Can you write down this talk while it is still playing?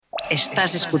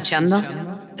Estás escuchando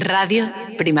Radio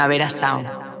Primavera Sound,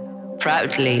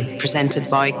 proudly presented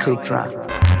by Cupra.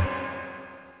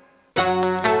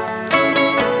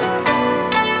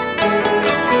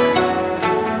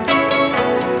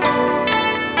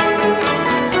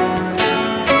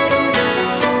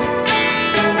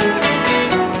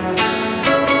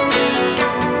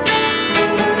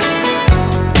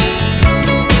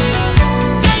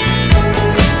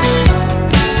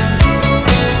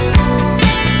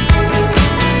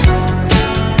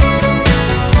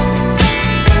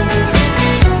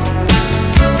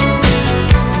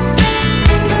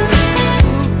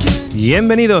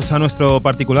 Bienvenidos a nuestro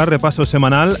particular repaso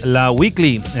semanal, la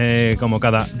Weekly, como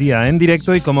cada día en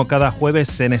directo y como cada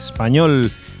jueves en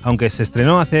español. Aunque se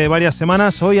estrenó hace varias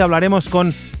semanas, hoy hablaremos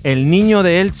con El Niño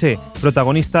de Elche,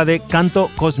 protagonista de Canto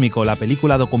Cósmico, la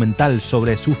película documental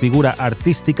sobre su figura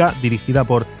artística dirigida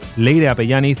por Leire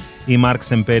Apellaniz y Marc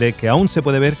Sempere, que aún se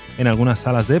puede ver en algunas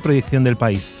salas de proyección del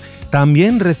país.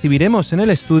 También recibiremos en el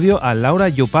estudio a Laura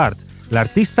Llopart, la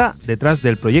artista detrás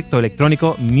del proyecto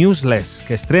electrónico Museless,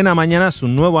 que estrena mañana su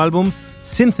nuevo álbum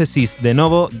Synthesis de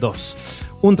Novo 2.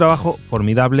 Un trabajo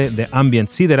formidable de ambient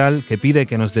sideral que pide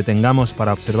que nos detengamos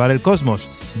para observar el cosmos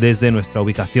desde nuestra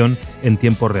ubicación en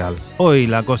tiempo real. Hoy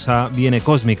la cosa viene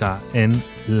cósmica en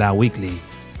la Weekly.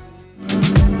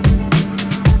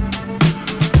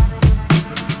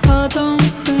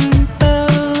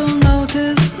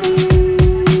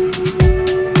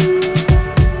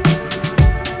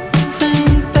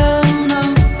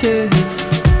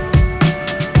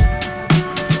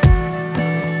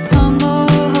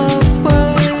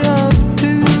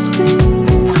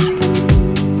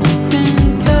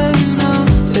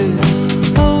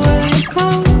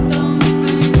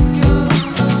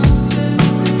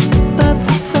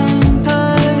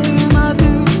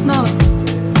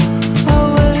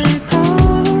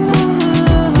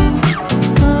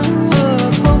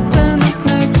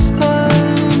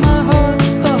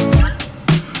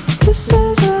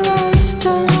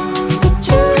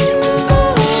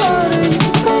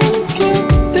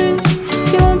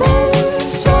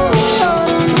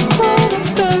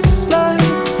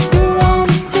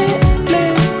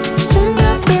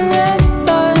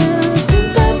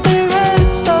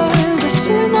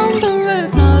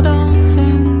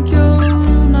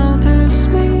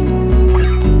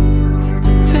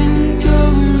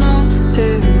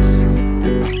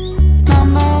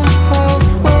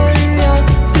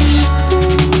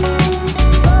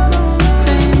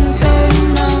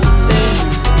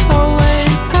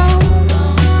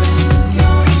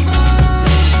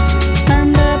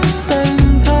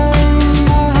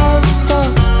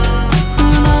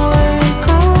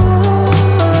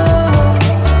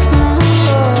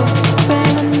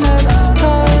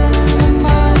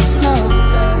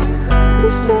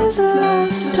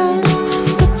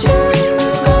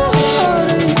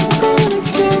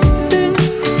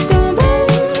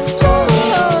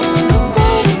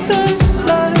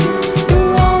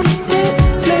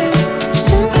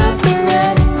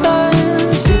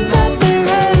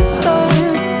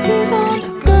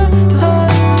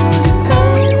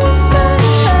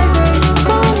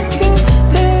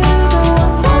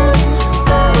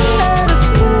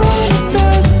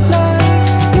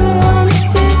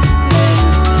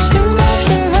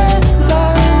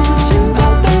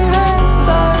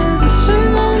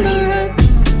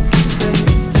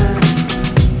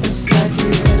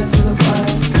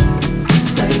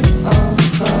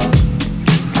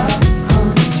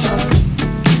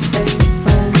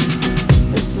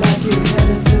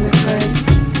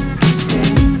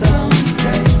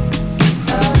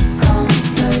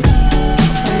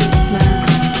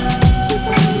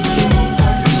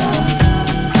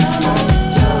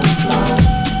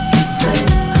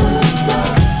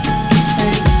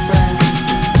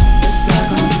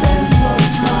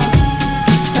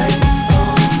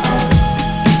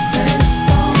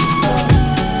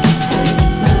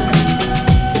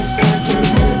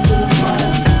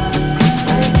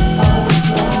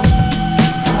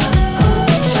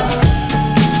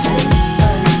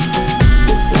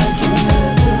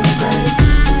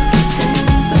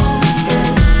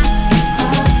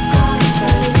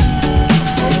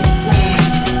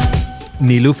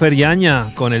 Nilüfer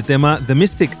Yagna con el tema The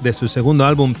Mystic de su segundo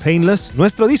álbum Painless,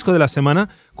 nuestro disco de la semana,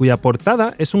 cuya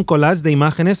portada es un collage de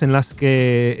imágenes en las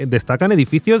que destacan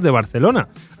edificios de Barcelona,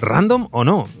 random o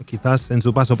no. Quizás en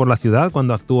su paso por la ciudad,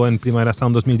 cuando actuó en Primavera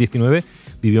Sound 2019,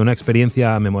 vivió una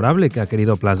experiencia memorable que ha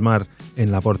querido plasmar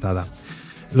en la portada.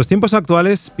 Los tiempos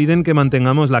actuales piden que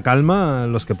mantengamos la calma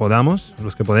los que podemos,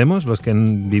 los que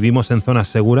vivimos en zonas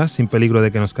seguras sin peligro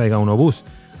de que nos caiga un obús.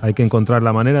 hay que encontrar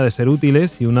la manera de ser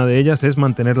útiles y una de ellas es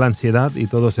mantener la ansiedad y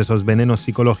todos esos venenos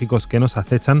psicológicos que nos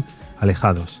acechan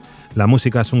alejados. La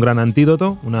música es un gran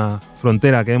antídoto, una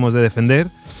frontera que hemos de defender.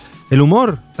 El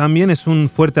humor también es un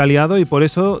fuerte aliado y por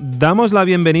eso damos la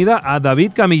bienvenida a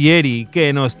David Camilleri,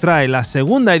 que nos trae la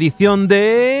segunda edición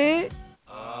de...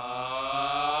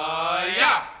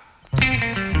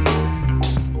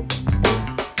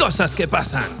 Cosas que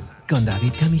pasan con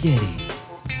David Camilleri.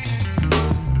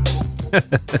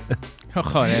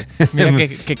 Joder, mira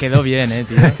que quedó bien,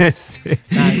 tío. Sí.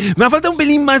 Me ha faltado un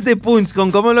pelín más de punch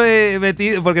con cómo lo he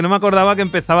metido, porque no me acordaba que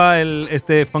empezaba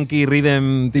este funky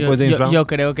rhythm tipo James Brown. Yo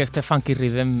creo que este funky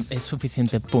rhythm es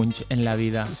suficiente punch en la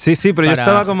vida. Sí, pero yo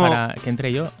estaba como... Para que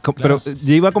entre yo. Pero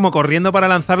yo iba como corriendo para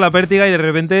lanzar la pértiga y de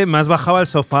repente me has bajado al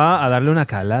sofá a darle una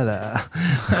calada.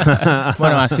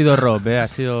 Bueno, ha sido Rob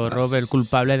el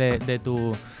culpable de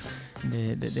tu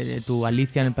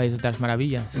Alicia en el País de las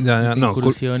Maravillas. Ya, no,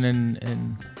 incursión en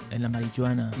la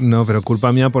marihuana. No, pero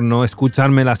culpa mía por no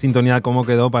escucharme la sintonía cómo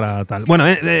quedó para tal. Bueno,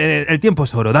 el tiempo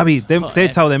es oro. David, te he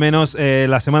echado de menos.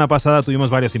 La semana pasada tuvimos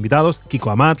varios invitados,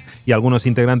 Kiko Amat y algunos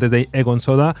integrantes de Egon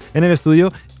Soda en el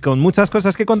estudio, con muchas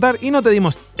cosas que contar y no te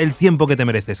dimos el tiempo que te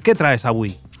mereces. ¿Qué traes a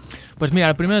Wii? Pues mira,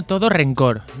 lo primero de todo,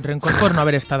 rencor. Rencor por no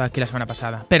haber estado aquí la semana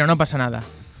pasada. Pero no pasa nada.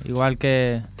 Igual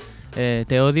que...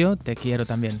 te odio, te quiero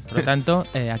también. Por lo tanto,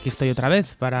 aquí estoy otra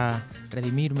vez para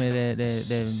redimirme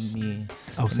de mi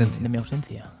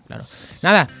ausencia. Claro.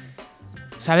 Nada,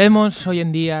 sabemos hoy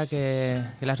en día que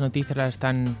las noticias las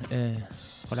están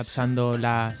colapsando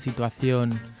la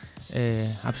situación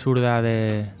absurda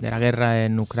de la guerra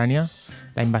en Ucrania,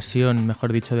 la invasión,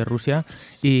 mejor dicho, de Rusia,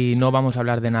 y no vamos a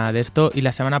hablar de nada de esto. Y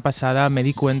la semana pasada me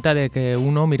di cuenta de que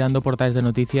uno, mirando portales de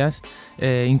noticias,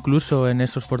 incluso en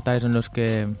esos portales en los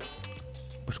que,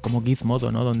 pues como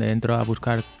Gizmodo, ¿no?, donde entro a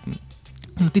buscar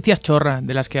noticias chorra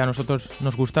de las que a nosotros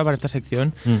nos gusta para esta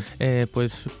sección,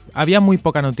 pues había muy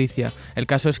poca noticia. El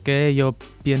caso es que yo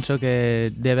pienso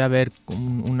que debe haber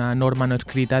una norma no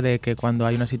escrita de que cuando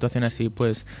hay una situación así,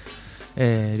 pues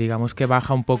digamos que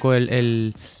baja un poco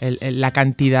la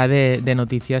cantidad de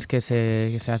noticias que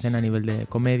se hacen a nivel de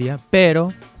comedia,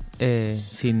 pero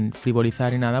sin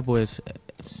frivolizar ni nada, pues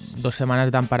 2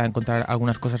 semanas dan para encontrar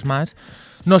algunas cosas más.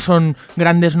 No son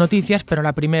grandes noticias, pero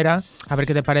la primera, a ver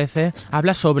qué te parece,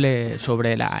 habla sobre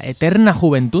la eterna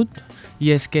juventud,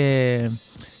 y es que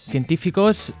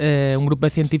científicos, un grupo de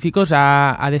científicos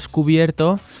ha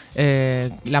descubierto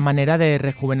la manera de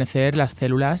rejuvenecer las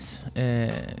células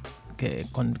que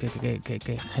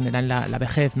generan la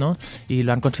vejez, ¿no? Y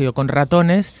lo han conseguido con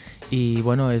ratones y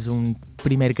bueno, es un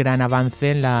primer gran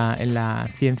avance en la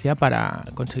ciencia para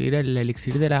conseguir el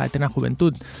elixir de la eterna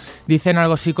juventud. Dicen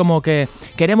algo así como que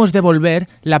queremos devolver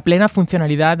la plena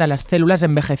funcionalidad a las células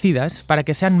envejecidas para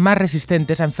que sean más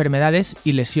resistentes a enfermedades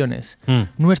y lesiones.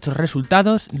 Nuestros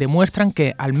resultados demuestran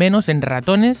que, al menos en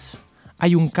ratones,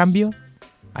 hay un camino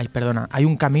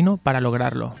para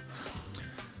lograrlo.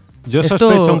 Yo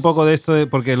sospecho un poco de esto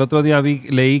porque el otro día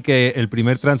leí que el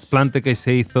primer trasplante que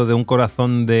se hizo de un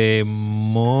corazón de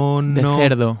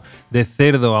mono... De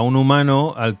cerdo a un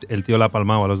humano, el tío la ha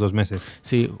palmado a los 2 meses.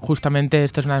 Sí, justamente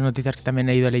estas son las noticias que también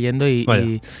he ido leyendo y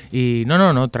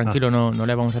no, tranquilo, no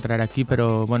le vamos a traer aquí,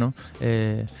 pero bueno,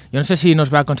 yo no sé si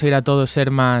nos va a conseguir a todos ser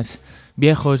más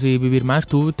viejos y vivir más.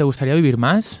 ¿Tú te gustaría vivir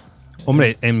más?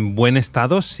 Hombre, en buen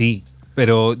estado sí.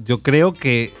 Pero yo creo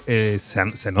que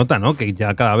se nota, ¿no?, que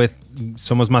ya cada vez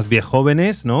somos más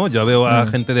viejóvenes, ¿no? Yo veo a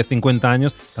gente de 50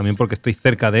 años, también porque estoy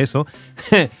cerca de eso,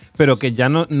 pero que ya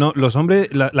no los hombres,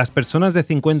 las personas de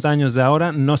 50 años de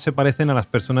ahora no se parecen a las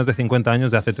personas de 50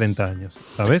 años de hace 30 años,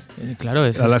 ¿sabes? Claro,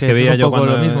 es un poco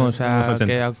lo mismo, o sea,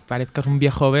 que parezcas un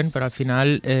viejo joven, pero al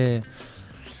final...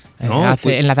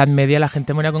 en la Edad Media la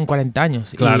gente moría con 40 añmi.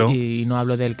 Claro. Y no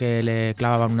hablo del que le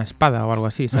clavaban una espada o algo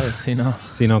así, ¿sabes?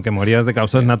 Sino que morías de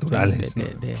causas naturales.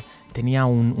 Tenía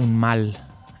un mal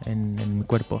en mi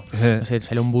cuerpo. No sé,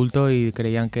 salió un bulto y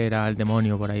creían que era el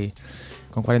demonio por ahí,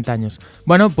 con 40 años.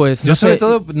 Bueno, pues... Yo sobre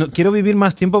todo quiero vivir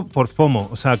más tiempo por FOMO.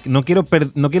 O sea, no quiero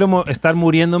estar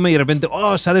muriéndome y de repente,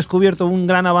 se ha descubierto un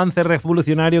gran avance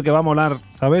revolucionario que va a molar,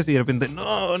 ¿sabes? Y de repente,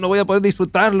 no voy a poder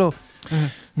disfrutarlo.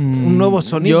 Un nuevo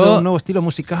sonido, un nuevo estilo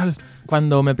musical.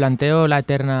 Cuando me planteo la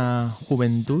eterna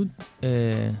juventud,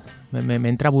 me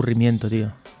entra aburrimiento,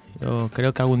 tío. Yo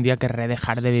creo que algún día querré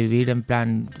dejar de vivir en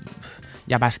plan...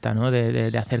 Ya basta, ¿no?,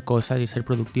 de hacer cosas y ser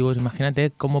productivos.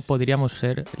 Imagínate cómo podríamos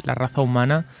ser la raza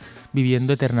humana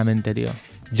viviendo eternamente, tío.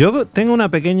 Yo tengo una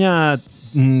pequeña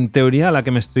teoría a la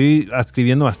que me estoy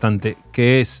adscribiendo bastante,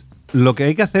 que es... Lo que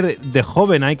hay que hacer de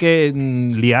joven, hay que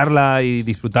liarla y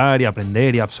disfrutar y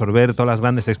aprender y absorber todas las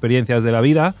grandes experiencias de la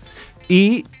vida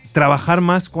y trabajar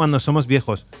más cuando somos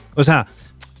viejos. O sea,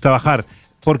 trabajar.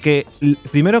 Porque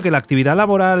primero que la actividad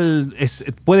laboral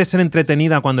puede ser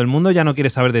entretenida cuando el mundo ya no quiere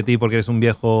saber de ti porque eres un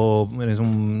viejo,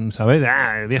 ¿sabes?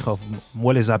 Viejo,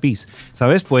 hueles a pis,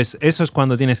 ¿sabes? Pues eso es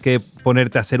cuando tienes que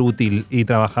ponerte a ser útil y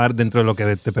trabajar dentro de lo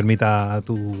que te permita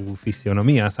tu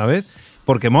fisionomía, ¿sabes?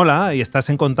 Porque mola y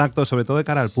estás en contacto, sobre todo de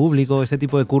cara al público, ese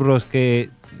tipo de curros que...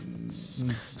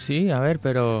 Sí, a ver,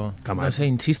 pero no sé,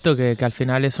 insisto que al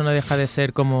final eso no deja de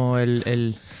ser como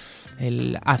el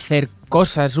hacer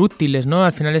cosas útiles, ¿no?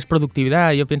 Al final es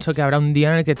productividad. Yo pienso que habrá un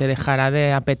día en el que te dejará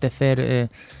de apetecer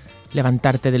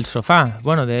levantarte del sofá.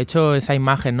 Bueno, de hecho, esa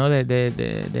imagen, ¿no?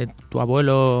 De tu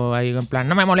abuelo ahí en plan,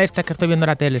 no me molestes que estoy viendo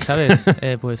la tele, ¿sabes?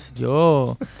 Pues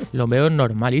yo lo veo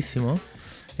normalísimo.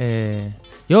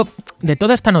 Yo, de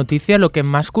toda esta noticia, lo que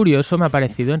más curioso me ha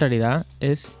parecido en realidad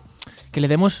es que le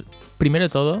demos, primero de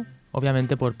todo,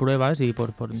 obviamente por pruebas y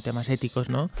por temas éticos,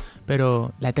 ¿no?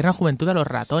 Pero la eterna juventud a los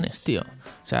ratones, tío.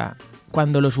 O sea,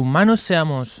 cuando los humanos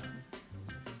seamos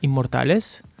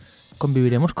inmortales,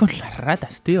 conviviremos con las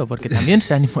ratas, tío, porque también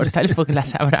serán inmortales porque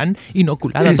las habrán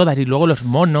inoculado a todas. Y luego los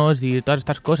monos y todas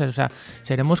estas cosas. O sea,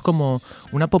 seremos como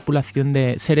una población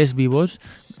de seres vivos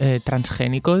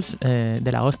transgénicos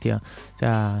de la hostia. O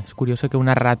sea, es curioso que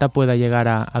una rata pueda llegar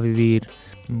a vivir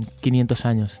 500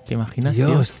 años, ¿te imaginas?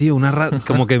 Dios, tío, una rata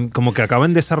como que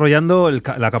acaban desarrollando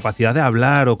la capacidad de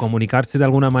hablar o comunicarse de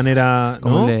alguna manera, ¿no?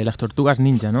 Como el de las tortugas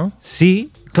ninja, ¿no? Sí,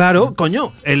 claro,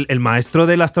 coño, el maestro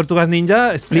de las tortugas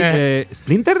ninja, ¿Splinter?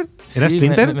 ¿Era sí,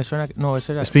 Splinter? Me suena, no,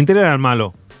 ese era... Splinter era el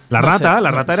malo. La rata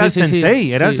era el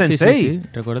sensei, era el sensei. Sí,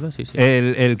 recuerdo, sí.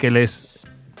 El que les...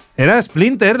 Era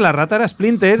Splinter, la rata era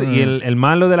Splinter y el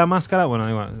malo de la máscara, bueno,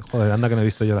 igual, joder, anda que no he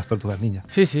visto yo las tortugas ninja.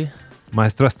 Sí.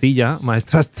 Maestro Astilla.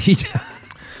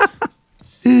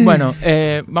 Bueno,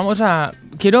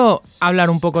 quiero hablar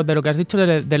un poco de lo que has dicho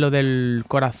de lo del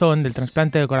corazón, del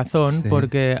trasplante del corazón, sí.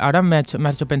 Porque ahora me has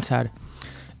hecho pensar.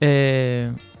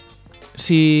 Esta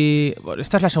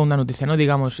es la segunda noticia, ¿no?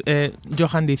 Digamos,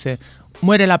 Johan dice,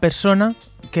 muere la persona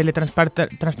que le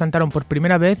trasplantaron por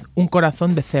primera vez un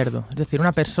corazón de cerdo. Es decir,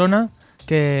 una persona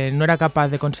que no era capaz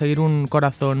de conseguir un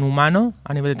corazón humano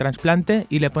a nivel de trasplante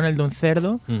y le pone el de un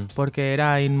cerdo porque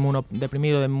era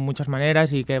inmunodeprimido de muchas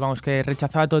maneras y que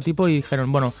rechazaba todo tipo y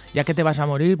dijeron, bueno, ya que te vas a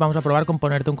morir, vamos a probar con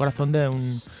ponerte un corazón de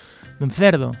un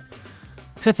cerdo.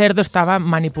 Ese cerdo estaba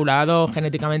manipulado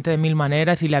genéticamente de 1000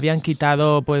 maneras y le habían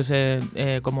quitado, pues,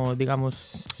 como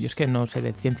digamos, yo es que no sé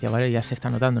de ciencia, ¿vale? Ya se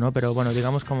está notando, ¿no? Pero bueno,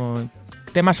 digamos como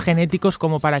temas genéticos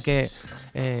como para que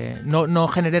no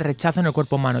genere rechazo en el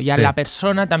cuerpo humano. Y a la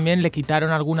persona también le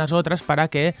quitaron algunas otras para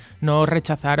que no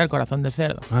rechazara el corazón de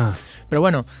cerdo. Pero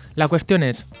bueno, la cuestión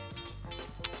es,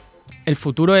 el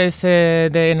futuro ese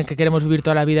en el que queremos vivir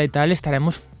toda la vida y tal,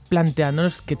 estaremos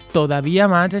planteándonos que todavía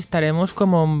más estaremos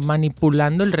como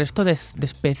manipulando el resto de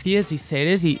especies y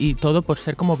seres y todo por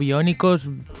ser como biónicos,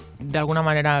 de alguna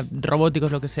manera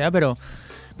robóticos, lo que sea, pero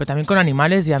también con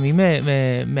animales, y a mí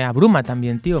me abruma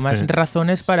también, tío. Más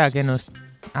razones para que nos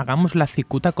hagamos la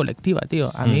cicuta colectiva,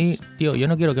 tío. A mí, tío, yo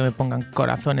no quiero que me pongan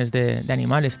corazones de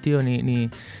animales, tío, ni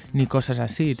cosas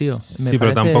así, tío. Me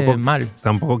parece pero mal.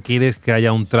 Tampoco quieres que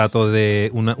haya un trato de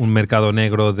un mercado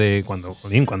negro de cuando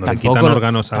le quitan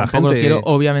órganos a la gente. Tampoco lo quiero,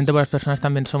 obviamente, porque las personas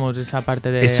también somos esa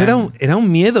parte de... Eso era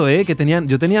un miedo, que tenían.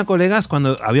 Yo tenía colegas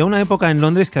cuando había una época en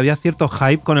Londres que había cierto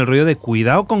hype con el rollo de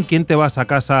cuidado con quién te vas a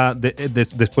casa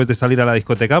después de salir a la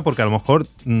discoteca, porque a lo mejor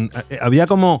había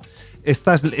como...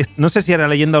 no sé si era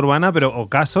leyenda urbana, o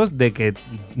casos de que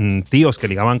tíos que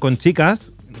ligaban con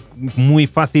chicas muy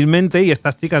fácilmente y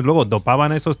estas chicas luego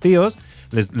dopaban a esos tíos,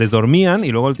 les dormían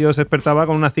y luego el tío se despertaba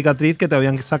con una cicatriz que te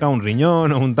habían sacado un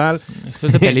riñón o un tal. Esto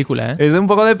es de película, ¿eh? Es un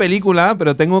poco de película,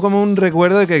 pero tengo como un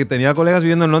recuerdo de que tenía colegas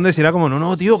viviendo en Londres y era como,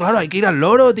 no, tío, claro, hay que ir al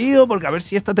loro, tío, porque a ver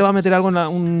si esta te va a meter algo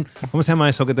en ¿cómo se llama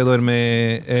eso que te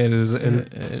duerme?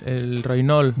 El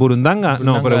Roinol. ¿Burundanga?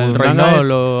 No, pero el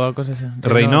Roinol o algo así.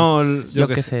 Reinol. Yo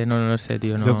qué sé, no sé,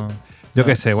 tío, Yo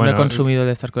qué sé, bueno. No he consumido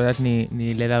de estas cosas ni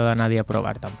le he dado a nadie a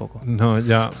probar tampoco. No,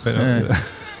 ya, pero...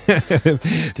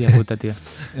 Hostia puta, tío.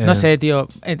 No sé, tío.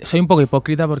 Soy un poco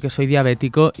hipócrita porque soy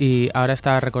diabético y ahora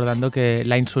estaba recordando que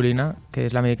la insulina, que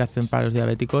es la medicación para los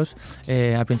diabéticos,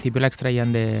 al principio la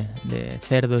extraían de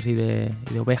cerdos y de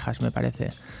ovejas, me parece.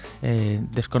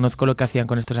 Desconozco lo que hacían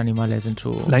con estos animales en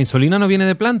su... ¿La insulina no viene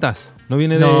de plantas? ¿No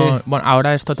viene de...? No, bueno,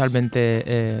 ahora es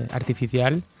totalmente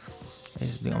artificial.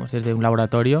 digamos, es de un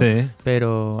laboratorio, Sí.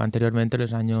 pero anteriormente, en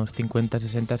los años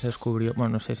 50-60, se descubrió,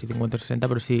 bueno, no sé si 50 o 60,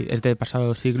 pero sí, es del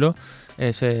pasado siglo,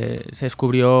 se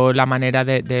descubrió la manera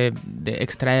de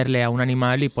extraerle a un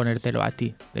animal y ponértelo a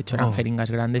ti. De hecho, eran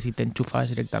jeringas grandes y te enchufabas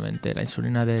directamente la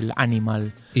insulina del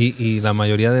animal. Y la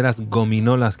mayoría de las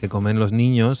gominolas que comen los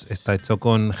niños está hecho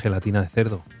con gelatina de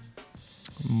cerdo.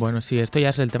 Bueno, sí, esto ya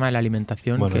es el tema de la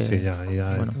alimentación. Bueno, que, sí, ya.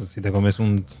 bueno. Si te comes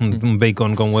un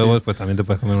bacon con huevos, pues también te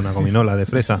puedes comer una gominola de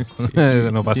fresa.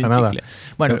 No pasa nada. Chicle.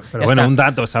 Bueno, pero bueno, un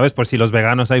dato, ¿sabes? Por si los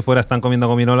veganos ahí fuera están comiendo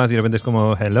gominolas y de repente es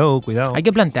como, hello, cuidado. Hay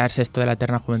que plantearse esto de la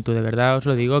eterna juventud, de verdad, os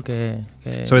lo digo que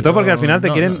sobre todo porque al final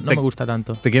no me gusta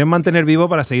tanto. Te quieren mantener vivo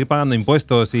para seguir pagando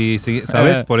impuestos y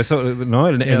 ¿sabes? Por eso, ¿no?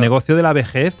 El negocio de la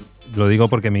vejez, lo digo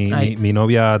porque mi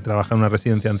novia trabaja en una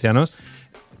residencia de ancianos.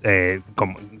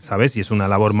 ¿Sabes? Y es una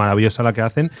labor maravillosa la que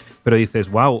hacen, pero dices,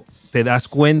 wow, te das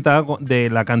cuenta de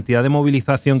la cantidad de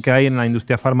movilización que hay en la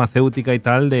industria farmacéutica y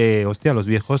tal, de, hostia, los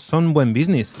viejos son buen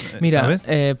business. Mira,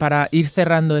 ¿sabes? para ir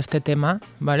cerrando este tema,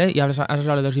 ¿vale? Y has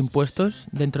hablado de los impuestos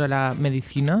dentro de la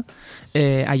medicina.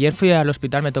 Ayer fui al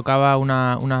hospital, me tocaba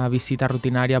una visita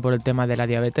rutinaria por el tema de la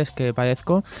diabetes que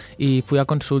padezco, y fui a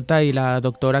consulta y la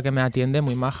doctora que me atiende,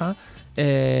 muy maja,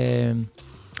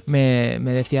 me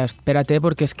decía, espérate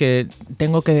porque es que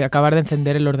tengo que acabar de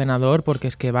encender el ordenador porque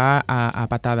es que va a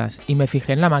patadas. Y me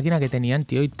fijé en la máquina que tenían,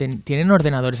 tío, y tienen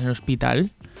ordenadores en el hospital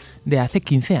de hace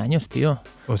 15 años, tío.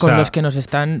 Con los que nos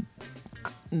están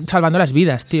salvando las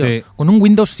vidas, tío. Sí. Con un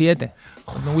Windows 7.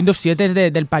 Un Windows 7 es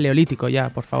del paleolítico ya,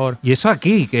 por favor. Y eso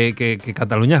aquí, que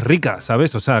Cataluña es rica,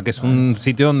 ¿sabes? O sea, que es un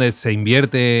sitio donde se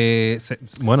invierte...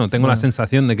 Bueno, tengo la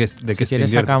sensación de que se invierte. Si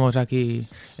quieres sacamos aquí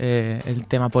el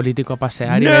tema político a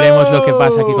pasear y veremos lo que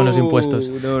pasa aquí con los impuestos.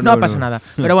 No pasa nada.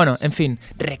 Pero bueno, en fin,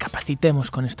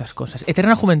 recapacitemos con estas cosas.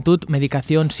 Eterna juventud,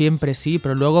 medicación siempre sí,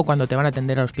 pero luego cuando te van a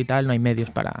atender al hospital no hay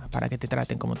medios para que te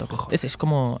traten como toque.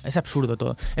 Es absurdo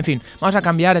todo. En fin, vamos a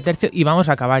cambiar de tercio y vamos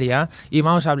a acabar ya. Y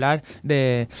vamos a hablar de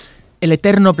el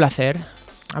eterno placer.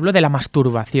 Hablo de la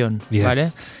masturbación, yes.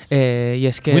 ¿Vale? Y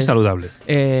es que muy saludable.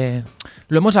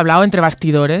 Lo hemos hablado entre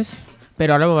bastidores,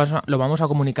 pero ahora lo vamos a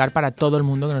comunicar para todo el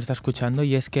mundo que nos está escuchando,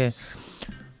 y es que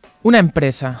una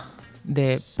empresa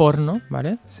de porno,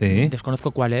 ¿vale? Sí.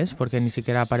 Desconozco cuál es, porque ni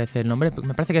siquiera aparece el nombre.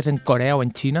 Me parece que es en Corea o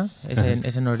en China,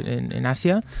 es en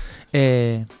Asia.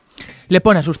 Le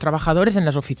pone a sus trabajadores en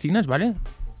las oficinas, ¿vale?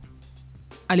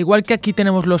 Al igual que aquí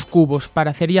tenemos los cubos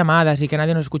para hacer llamadas y que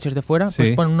nadie nos escuche desde fuera, sí.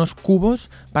 Pues ponen unos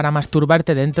cubos para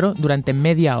masturbarte dentro durante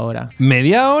media hora.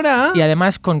 ¿Media hora? Y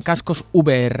además con cascos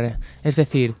VR. Es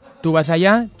decir, tú vas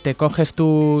allá, te coges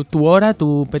tu hora,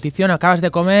 tu petición, acabas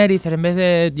de comer y dices, en vez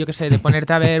de, yo qué sé, de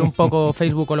ponerte a ver un poco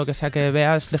Facebook o lo que sea que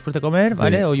veas después de comer,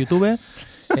 ¿vale? Sí. O YouTube,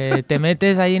 te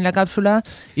metes ahí en la cápsula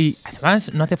y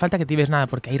además no hace falta que actives nada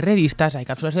porque hay revistas, hay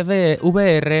cápsulas de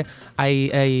VR,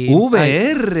 hay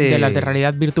VR de las de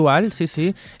realidad virtual,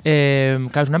 sí.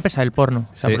 Claro, es una empresa del porno,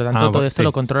 o sea, por lo tanto todo esto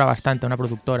lo controla bastante una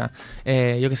productora.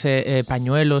 Yo qué sé,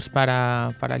 pañuelos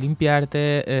para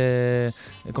limpiarte,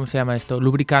 ¿cómo se llama esto?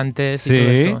 Lubricantes y todo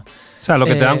esto. O sea, lo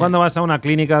que te dan cuando vas a una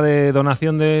clínica de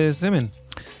donación de semen.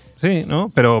 Sí, ¿no?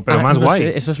 Pero más no guay.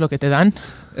 Sé, ¿eso es lo que te dan?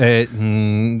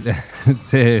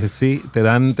 Sí, te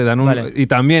dan un... Vale. Y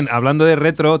también, hablando de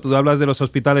retro, tú hablas de los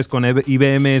hospitales con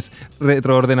IBMs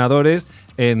retroordenadores.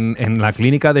 En la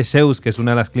clínica de Zeus, que es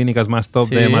una de las clínicas más top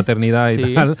de maternidad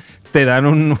y tal, te dan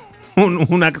un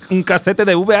casete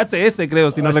de VHS,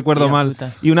 creo, si no recuerdo mal.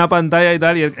 Puta. Y una pantalla y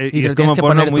tal, y es como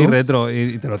porno muy retro.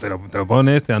 Y te lo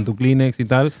pones, te dan tu Kleenex y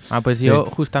tal. Pues sí. Yo,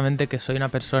 justamente, que soy una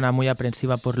persona muy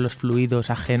aprensiva por los fluidos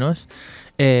ajenos,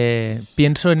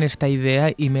 pienso en esta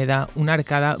idea y me da una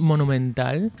arcada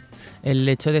monumental el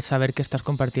hecho de saber que estás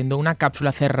compartiendo una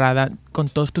cápsula cerrada con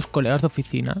todos tus colegas de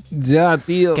oficina. Ya,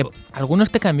 tío. Que algunos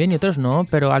te caen bien y otros no,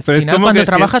 pero al final, cuando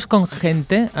trabajas con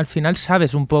gente, al final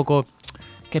sabes un poco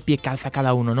qué pie calza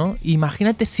cada uno, ¿no?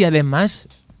 Imagínate si además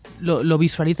lo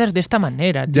visualizas de esta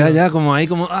manera, tío. Ya, como ahí,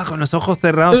 como con los ojos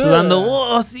cerrados, sudando.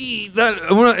 ¡Oh, sí! Tal.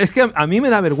 Bueno, es que a mí me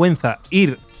da vergüenza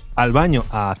ir al baño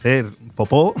a hacer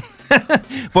popó,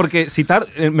 porque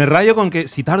me rayo con que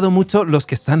si tardo mucho, los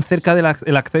que están cerca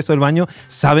del acceso del baño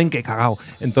saben que he cagado.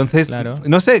 Entonces, claro.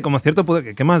 No sé, como cierto,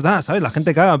 ¿qué más da? ¿Sabes? La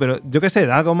gente caga, pero yo qué sé,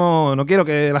 da como... No quiero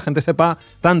que la gente sepa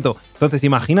tanto. Entonces,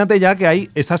 imagínate ya que hay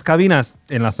esas cabinas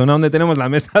en la zona donde tenemos la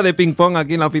mesa de ping-pong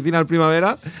aquí en la oficina del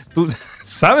Primavera. Tú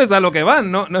 ¿Sabes a lo que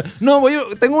van? No,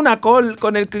 tengo una call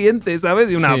con el cliente,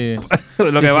 ¿sabes? Y una... Sí.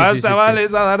 Lo que vas, chaval,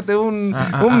 es a darte un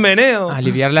meneo. A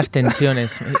aliviar las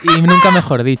tensiones. Y nunca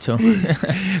mejor dicho.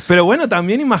 Pero bueno,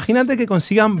 también imagínate que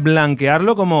consigan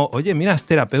blanquearlo como, oye, mira, es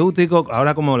terapéutico.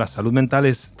 Ahora como la salud mental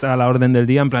está a la orden del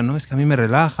día, en plan, no, es que a mí me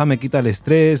relaja, me quita el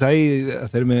estrés, ahí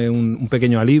hacerme un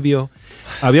pequeño alivio.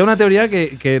 Había una teoría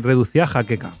que reducía a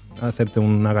jaqueca, a hacerte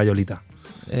una gallolita.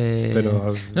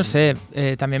 Pero, no sé,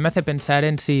 también me hace pensar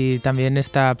en si también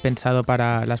está pensado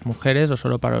para las mujeres o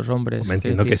solo para los hombres. Me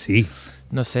entiendo que sí.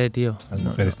 No sé, tío. Las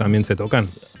mujeres también se tocan.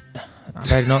 A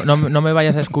ver, no me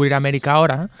vayas a descubrir América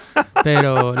ahora,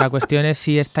 pero la cuestión es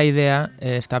si esta idea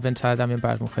está pensada también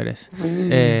para las mujeres.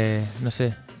 No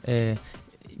sé.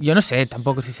 Yo no sé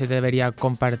tampoco si se debería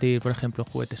compartir, por ejemplo,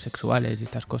 juguetes sexuales y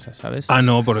estas cosas, ¿sabes? Ah,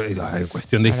 no, por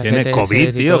cuestión de higiene.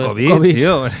 COVID,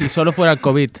 tío. Si solo fuera el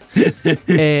COVID.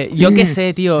 Yo qué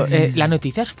sé, tío. La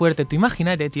noticia es fuerte. Tú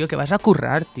imagínate, tío, que vas a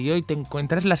currar, tío, y te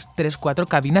encuentras las 3-4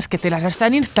 cabinas que te las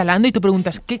están instalando y tú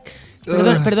preguntas, ¿qué?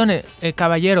 Perdone,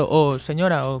 caballero o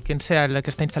señora o quien sea la que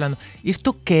está instalando, ¿y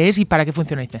esto qué es y para qué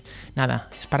funciona? Y dice, nada,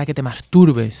 es para que te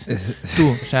masturbes.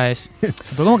 Tú, o sea, ¿pero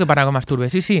cómo que para que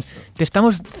masturbes? Sí, te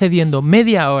estamos cediendo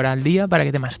media hora al día para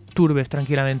que te masturbes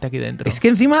tranquilamente aquí dentro. Es que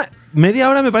encima media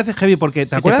hora me parece heavy porque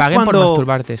 ¿te acuerdas paguen cuando... por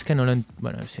masturbarte? Es que no lo...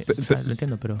 Bueno, sí, o sea, lo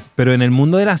entiendo, pero... Pero en el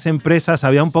mundo de las empresas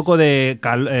había un poco de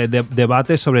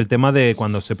debate sobre el tema de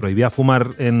cuando se prohibía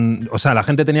fumar o sea, la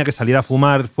gente tenía que salir a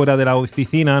fumar fuera de la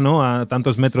oficina, ¿no? A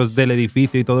tantos metros del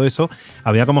edificio y todo eso.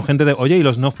 Había como gente de, oye, ¿y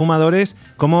los no fumadores?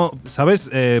 ¿Cómo, sabes?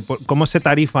 ¿Cómo se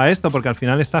tarifa esto? Porque al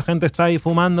final esta gente está ahí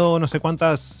fumando no sé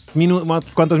cuántos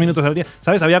minutos al día.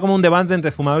 ¿Sabes? Había como un debate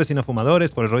entre fumadores y no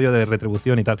fumadores por el rollo de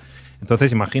retribución y tal.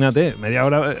 Entonces, imagínate, media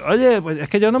hora. Oye, pues es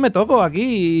que yo no me toco aquí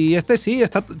y este sí,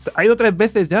 ha ido 3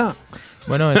 veces ya.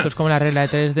 Bueno, eso es como la regla de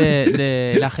 3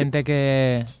 de la gente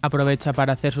que aprovecha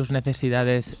para hacer sus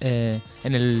necesidades en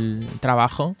el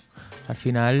trabajo. Al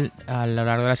final, a lo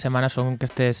largo de la semana, son que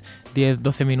estés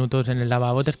 10-12 minutos en el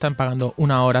lavabo, te están pagando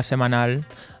 1 hora semanal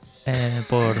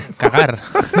por cagar.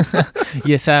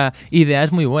 Y esa idea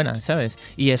es muy buena, ¿sabes?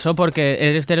 Y eso porque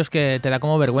eres de los que te da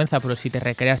como vergüenza, pero si te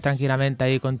recreas tranquilamente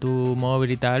ahí con tu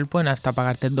móvil y tal, pueden hasta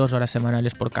pagarte 2 horas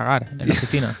semanales por cagar en la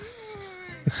oficina.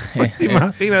 Pues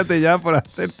imagínate ya por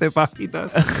hacerte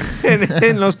pajitas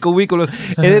en los cubículos.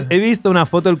 He visto una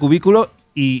foto del cubículo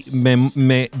y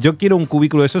yo quiero un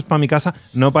cubículo de esos para mi casa,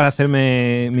 no para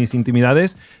hacerme mis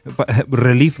intimidades,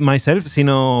 relieve myself,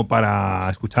 sino para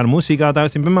escuchar música, tal.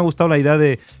 Siempre me ha gustado la idea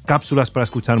de cápsulas para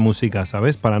escuchar música,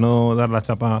 ¿sabes? Para no dar la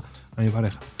chapa a mi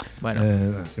pareja. Bueno,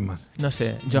 sin más. No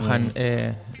sé, Johan,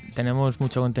 tenemos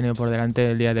mucho contenido por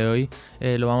delante el día de hoy.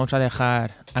 Lo vamos a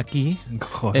dejar aquí.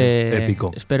 Joder,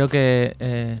 épico. Espero que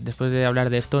después de hablar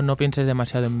de esto no pienses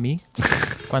demasiado en mí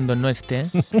cuando no esté.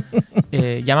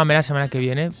 Llámame la semana que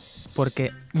viene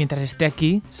porque mientras esté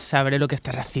aquí sabré lo que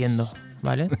estás haciendo,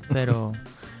 ¿vale? Pero...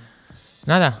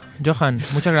 Nada, Johan,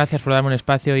 muchas gracias por darme un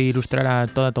espacio e ilustrar a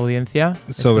toda tu audiencia.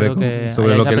 Espero que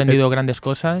hayáis aprendido grandes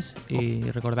cosas y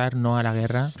recordar no a la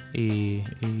guerra y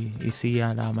sí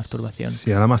a la masturbación.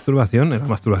 Sí, a la masturbación. La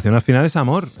masturbación al final es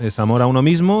amor a uno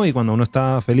mismo y cuando uno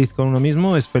está feliz con uno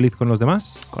mismo es feliz con los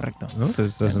demás. Correcto. ¿No?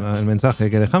 Este es el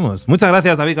mensaje que dejamos. Muchas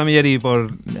gracias, David Camilleri,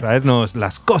 por traernos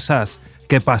las cosas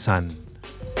que pasan.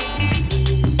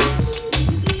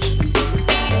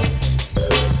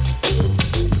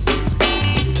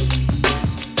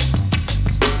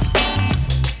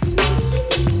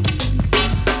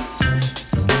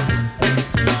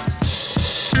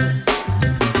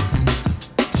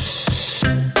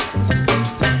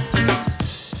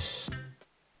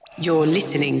 You're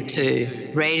listening to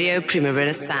Radio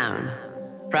Primavera Sound,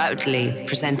 proudly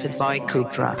presented by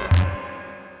Cupra.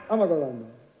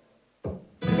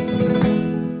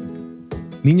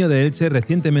 Niño de Elche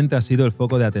recientemente ha sido el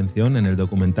foco de atención en el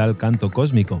documental Canto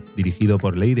Cósmico, dirigido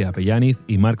por Leire Apellaniz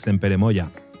y Marc Semperemoya.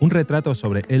 Un retrato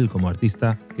sobre él como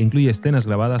artista que incluye escenas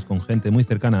grabadas con gente muy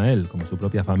cercana a él, como su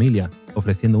propia familia,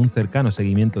 ofreciendo un cercano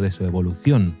seguimiento de su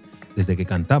evolución, desde que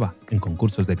cantaba en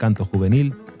concursos de canto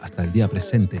juvenil hasta el día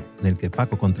presente en el que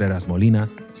Paco Contreras Molina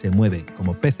se mueve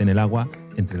como pez en el agua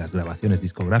entre las grabaciones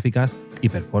discográficas y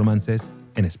performances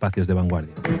en espacios de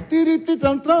vanguardia.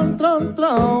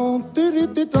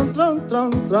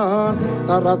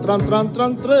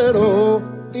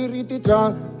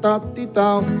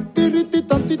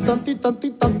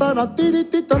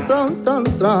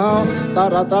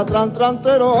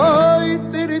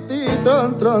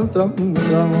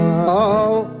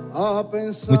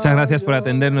 Muchas gracias por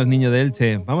atendernos, Niño de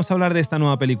Elche. Vamos a hablar de esta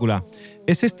nueva película.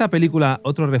 ¿Es esta película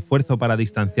otro refuerzo para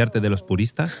distanciarte de los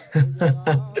puristas?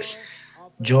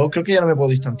 yo creo que ya no me puedo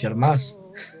distanciar más.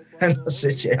 No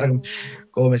sé si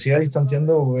como me siga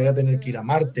distanciando voy a tener que ir a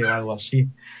Marte o algo así.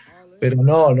 Pero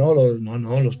no,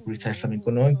 los puristas de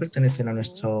flamenco no pertenecen a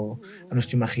nuestro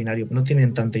imaginario, no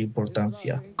tienen tanta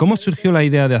importancia. ¿Cómo surgió la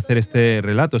idea de hacer este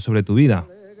relato sobre tu vida?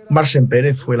 Marc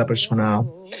Sempere fue la persona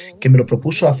que me lo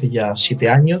propuso hace ya 7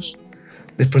 años,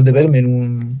 después de verme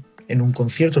en un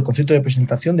concierto, el concierto de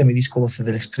presentación de mi disco Voces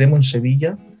del Extremo en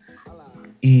Sevilla,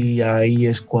 y ahí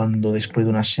es cuando, después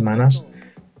de unas semanas,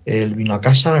 él vino a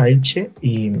casa, a Elche,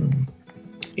 y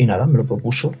nada, me lo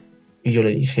propuso, y yo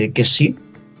le dije que sí,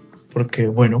 porque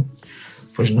bueno,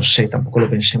 pues no sé, tampoco lo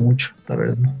pensé mucho, la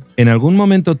verdad. ¿En algún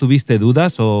momento tuviste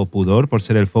dudas o pudor por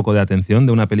ser el foco de atención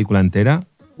de una película entera?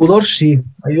 Pudor sí,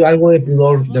 hay algo de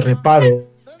pudor, de reparo,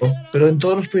 ¿no? Pero en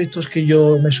todos los proyectos que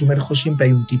yo me sumerjo siempre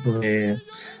hay un tipo de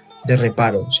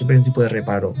reparo, siempre hay un tipo de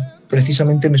reparo.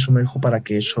 Precisamente me sumerjo para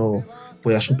que eso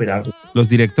pueda superarlo. Los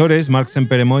directores, Marc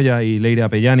Sempere Moya y Leire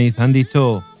Apellaniz, han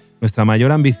dicho: nuestra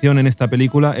mayor ambición en esta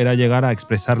película era llegar a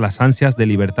expresar las ansias de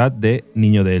libertad de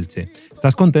Niño de Elche.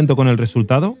 ¿Estás contento con el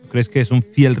resultado? ¿Crees que es un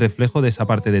fiel reflejo de esa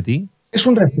parte de ti? Es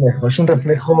un reflejo, es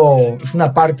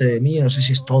una parte de mí, no sé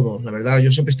si es todo, la verdad. Yo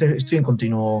siempre estoy en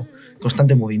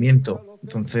constante movimiento.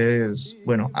 Entonces,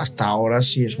 bueno, hasta ahora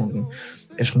sí es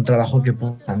un trabajo que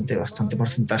bastante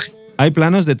porcentaje. Hay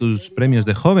planos de tus premios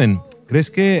de joven.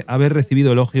 ¿Crees que haber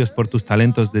recibido elogios por tus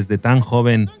talentos desde tan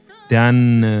joven te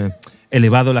han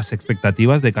elevado las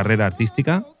expectativas de carrera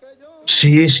artística?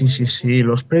 Sí.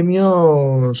 Los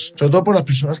premios, sobre todo por las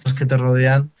personas que te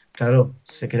rodean, claro,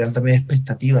 se crean también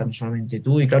expectativas, no solamente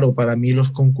tú. Y claro, para mí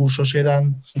los concursos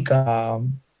eran una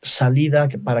salida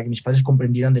para que mis padres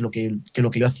comprendieran de lo que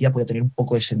yo hacía podía tener un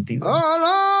poco de sentido, ¿no? A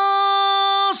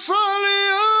la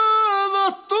salida de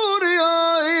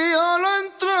Asturias y al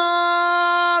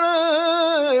entrar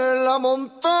en la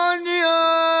montaña.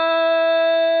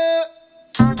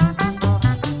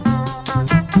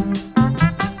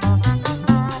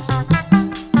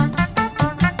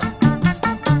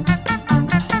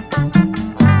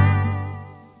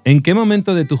 ¿En qué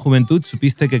momento de tu juventud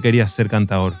supiste que querías ser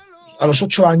cantaor? A los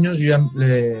 8 años yo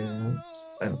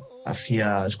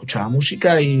ya escuchaba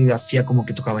música y hacía como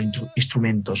que tocaba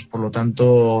instrumentos. Por lo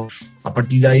tanto, a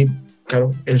partir de ahí,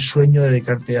 claro, el sueño de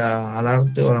dedicarte al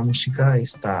arte o a la música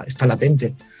está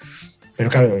latente. Pero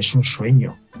claro, es un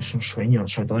sueño,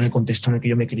 sobre todo en el contexto en el que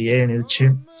yo me crié, en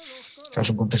Elche. Claro, es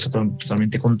un contexto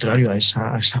totalmente contrario a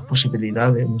esas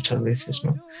posibilidades muchas veces,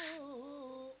 ¿no?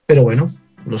 Pero bueno,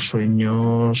 los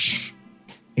sueños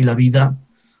y la vida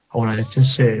a veces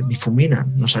se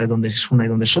difuminan, no sabes dónde es una y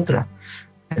dónde es otra.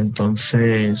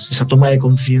 Entonces, esa toma de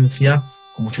conciencia,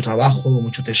 con mucho trabajo, con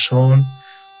mucho tesón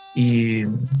y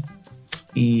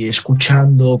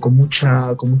escuchando, con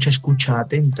mucha escucha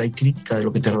atenta y crítica de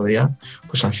lo que te rodea,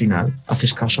 pues al final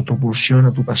haces caso a tu pulsión,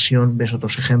 a tu pasión, ves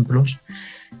otros ejemplos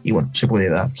y bueno, se puede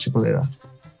dar.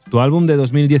 Tu álbum de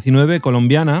 2019,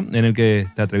 Colombiana, en el que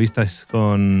te atrevistas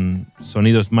con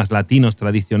sonidos más latinos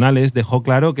tradicionales, dejó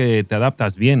claro que te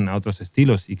adaptas bien a otros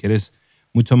estilos y que eres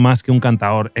mucho más que un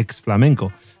cantaor ex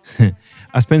flamenco.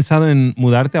 ¿Has pensado en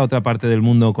mudarte a otra parte del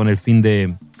mundo con el fin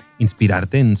de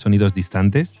inspirarte en sonidos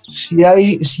distantes? Si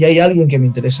hay alguien que me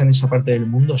interesa en esa parte del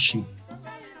mundo, sí.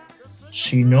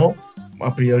 Si no,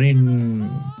 a priori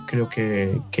creo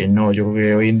que no. Yo creo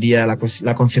que hoy en día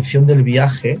la concepción del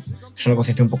viaje es una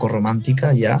concepción un poco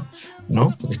romántica ya,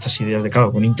 ¿no? Porque estas ideas de,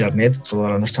 claro, con internet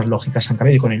todas nuestras lógicas han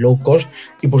cambiado, y con el low cost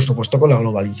y por supuesto con la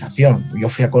globalización. Yo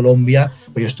fui a Colombia,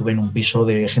 pues yo estuve en un piso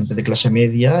de gente de clase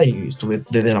media y estuve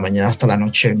desde la mañana hasta la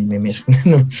noche, ni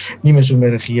me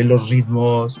sumergí en los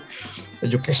ritmos,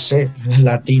 yo qué sé,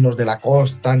 latinos de la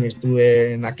costa, ni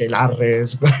estuve en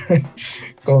aquelarres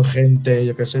con gente,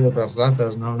 yo qué sé, de otras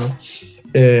razas, ¿no? Lo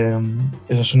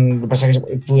que pasa es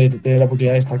que pude tener la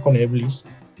oportunidad de estar con Eblis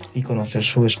y conocer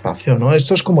su espacio, ¿no?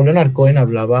 Esto es como Leonard Cohen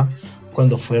hablaba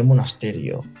cuando fue al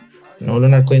monasterio, ¿no?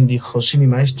 Leonard Cohen dijo: sí, mi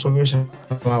maestro que se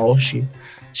llama Oshi.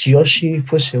 Si Oshi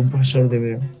fuese un profesor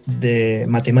de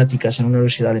matemáticas en una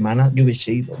universidad alemana, yo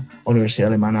hubiese ido a una universidad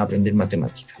alemana a aprender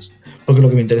matemáticas, porque lo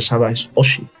que me interesaba es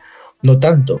Oshi, no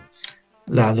tanto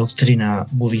la doctrina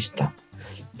budista.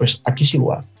 Pues aquí es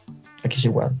igual.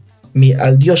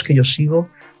 Al Dios que yo sigo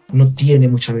no tiene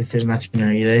muchas veces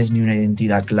nacionalidades ni una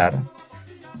identidad clara,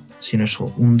 sino es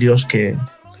un Dios que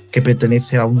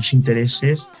pertenece a unos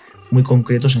intereses muy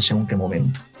concretos en según qué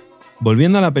momento.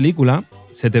 Volviendo a la película,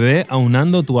 se te ve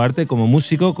aunando tu arte como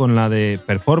músico con la de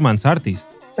performance artist.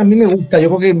 A mí me gusta, yo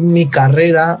creo que mi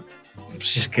carrera,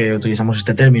 si es que utilizamos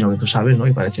este término que tú sabes, ¿no?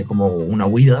 Y parece como una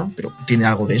huida, pero tiene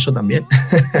algo de eso también,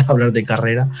 hablar de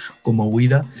carrera como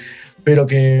huida, pero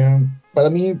que para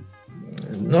mí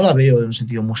no la veo en un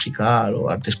sentido musical o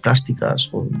artes plásticas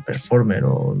o performer,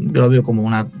 yo la veo como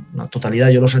una totalidad.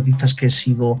 Yo los artistas que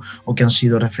sigo o que han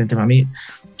sido referentes para mí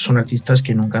son artistas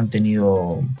que nunca han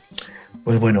tenido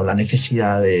pues bueno, la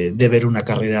necesidad de ver una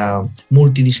carrera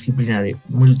multidisciplinaria.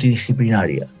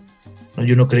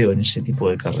 Yo no creo en ese tipo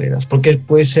de carreras, porque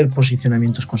puede ser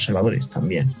posicionamientos conservadores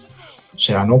también. O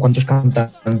sea, ¿no? ¿Cuántos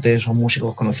cantantes o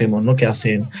músicos conocemos, ¿no? Que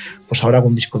hacen, pues ahora hago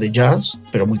un disco de jazz,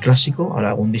 pero muy clásico, ahora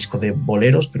hago un disco de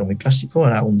boleros, pero muy clásico,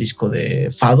 ahora hago un disco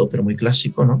de fado, pero muy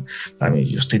clásico, ¿no? Para mí,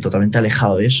 yo estoy totalmente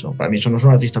alejado de eso. Para mí eso no es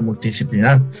un artista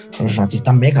multidisciplinar, es un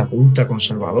artista mega, ultra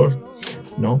conservador,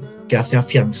 ¿no? Que hace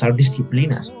afianzar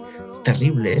disciplinas. Es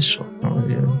terrible eso, ¿no?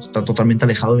 Está totalmente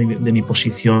alejado de mi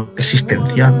posición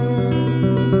existencial.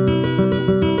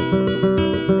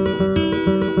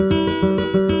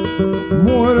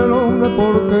 Muere el hombre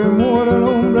porque muere el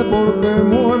hombre porque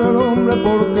muere el hombre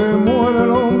porque muere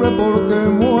el hombre porque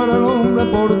muere el hombre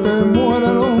porque muere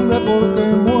el hombre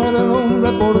porque muere el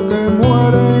hombre porque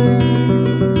muere.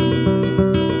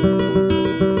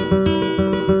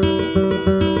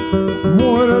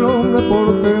 Muere el hombre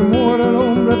porque muere el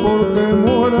hombre porque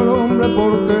muere el hombre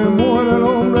porque muere el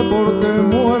hombre porque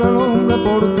muere el hombre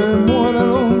porque muere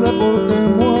el hombre porque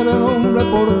muere el hombre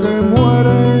porque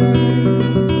muere.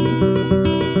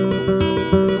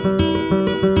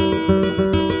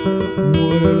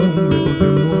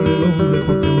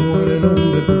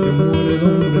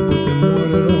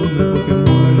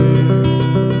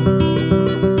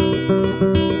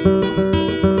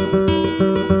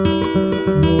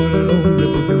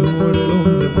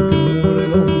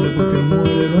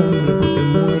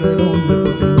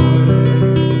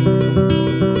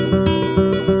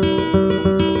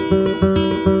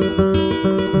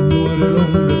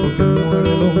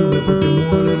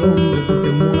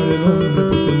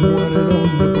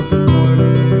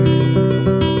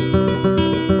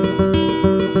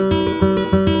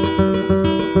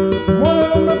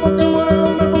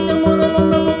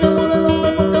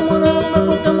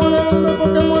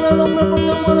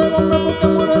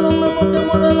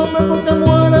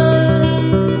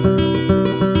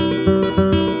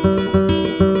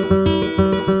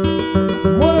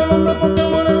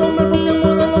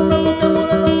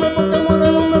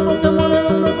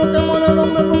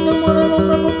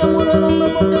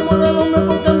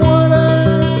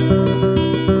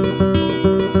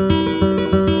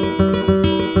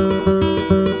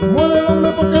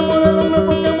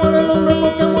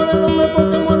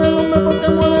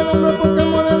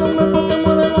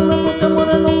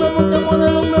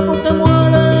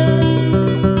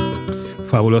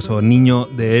 Niño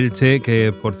de Elche,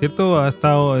 que por cierto ha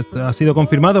sido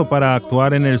confirmado para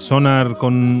actuar en el Sonar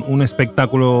con un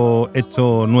espectáculo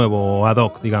hecho nuevo, ad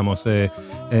hoc, digamos. No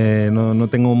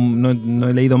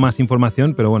he leído más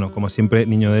información, pero bueno, como siempre,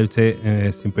 Niño de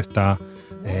Elche siempre está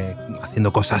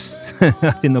haciendo cosas,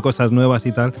 haciendo cosas nuevas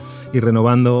y tal, y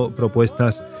renovando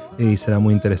propuestas, y será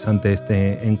muy interesante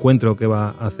este encuentro que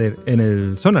va a hacer en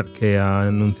el Sonar, que ha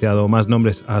anunciado más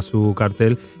nombres a su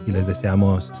cartel, y les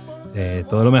deseamos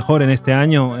todo lo mejor en este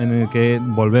año en el que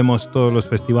volvemos todos los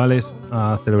festivales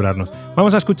a celebrarnos.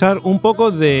 Vamos a escuchar un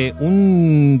poco de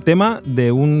un tema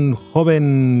de un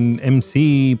joven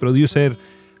MC producer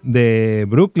de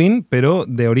Brooklyn, pero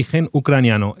de origen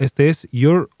ucraniano. Este es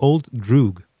Your Old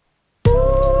Drug.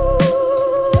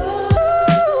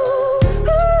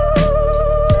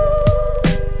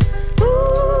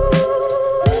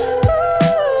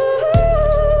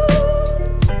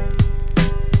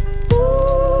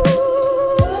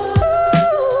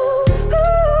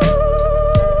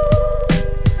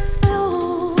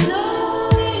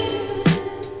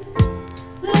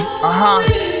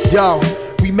 Yo,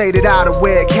 we made it out of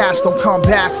where cats don't come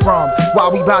back from.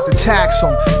 While we about to tax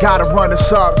them, gotta run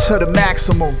us up to the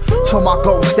maximum. Till my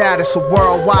gold status a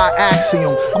worldwide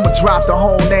axiom. I'ma drop the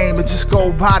whole name and just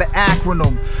go by the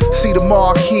acronym. See the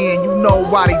marquee and you know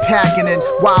why they packing in.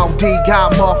 Wild D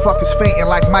got motherfuckers fainting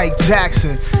like Mike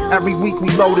Jackson. Every week we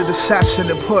loaded a session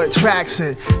and put tracks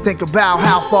in. Think about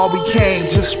how far we came,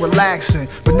 just relaxing.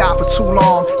 But not for too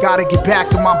long, gotta get back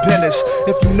to my business.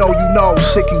 If you know,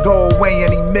 shit can go away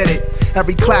any minute.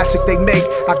 Every classic they make,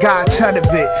 I got a ton of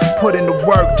it. Put in the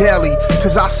work daily,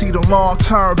 cause I see the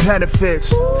long-term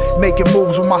benefits. Making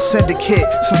moves with my syndicate.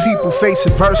 Some people face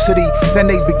adversity, then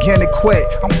they begin to quit.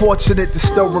 I'm fortunate to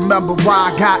still remember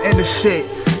why I got into shit.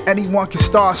 Anyone can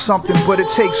start something, but it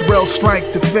takes real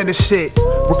strength to finish it.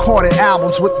 Recording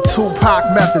albums with the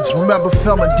Tupac methods. Remember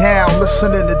feeling down,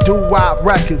 listening to doo-wop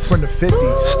records from the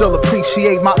 50s. Still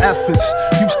appreciate my efforts.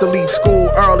 Used to leave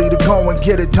school early to go and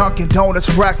get a Dunkin'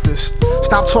 Donuts breakfast.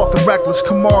 Stop talking reckless,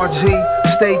 come on G,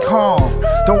 stay calm.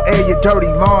 Don't air your dirty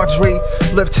laundry.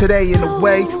 Live today in a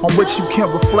way on which you can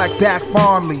reflect back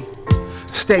fondly.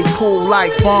 Stay cool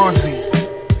like Fonzie.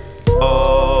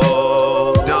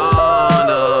 Oh,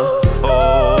 Donna.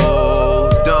 Oh,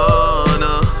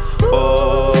 Donna.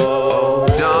 Oh,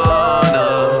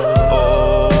 Donna.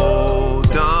 Oh,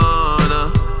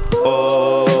 Donna.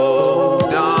 Oh,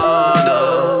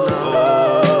 Donna.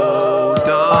 Oh,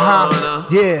 Donna.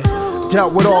 Yeah.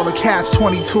 Dealt with all the cats,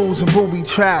 22s and booby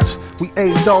traps. We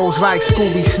ate those like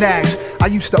Scooby snacks. I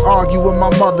used to argue with my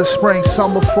mother spring,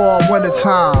 summer, fall, winter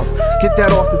time. Get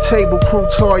that off the table, crew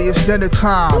toy, it's dinner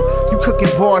time. You cooking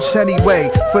borscht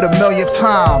anyway, for the millionth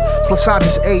time. Plus I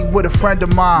just ate with a friend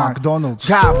of mine, McDonald's.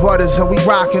 Got butters and we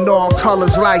rockin' all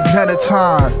colors like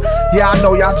Benetton. Yeah, I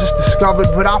know y'all just discovered,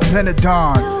 but I've been a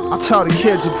don. I tell the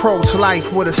kids approach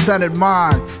life with a centered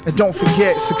mind. And don't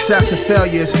forget, success and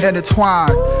failure is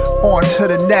intertwined. On to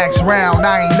the next round,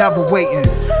 I ain't never waiting.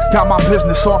 Got my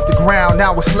business off the ground,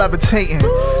 now it's levitating.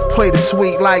 Play the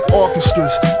sweet like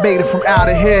orchestras, made it from out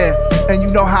of here. And you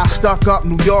know how stuck up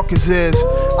New Yorkers is.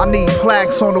 I need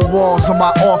plaques on the walls of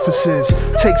my offices.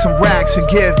 Take some racks and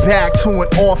give back to an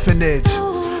orphanage.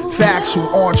 Factual,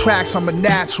 on tracks, I'm a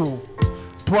natural.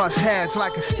 Bust heads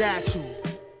like a statue.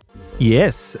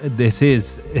 Yes, this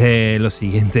is lo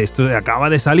siguiente. Esto acaba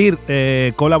de salir.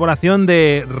 Colaboración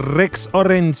de Rex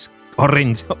Orange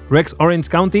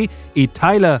County y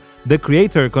Tyler, the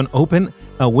Creator, con Open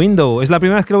a Window. Es la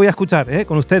primera vez que lo voy a escuchar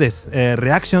con ustedes.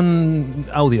 Reaction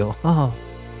audio. Oh.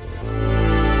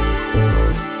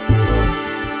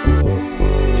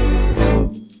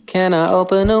 Can I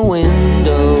open a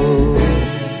window?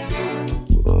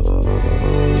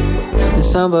 Can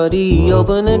somebody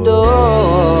open the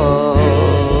door?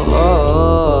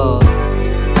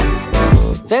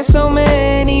 There's so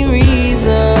many reasons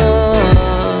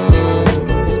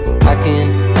I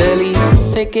can barely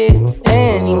take it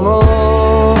anymore.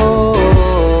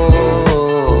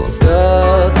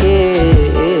 Stuck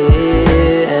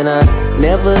it, and I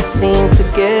never seem to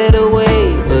get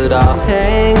away, but I'll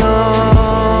hang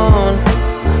on.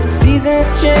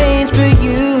 Seasons change, but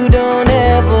you don't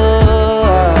ever.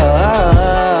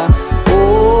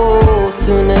 Oh,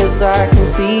 soon as I can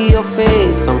see your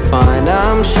face, I'm fine,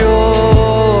 I'm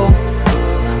sure.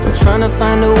 I'm trying to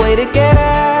find a way to get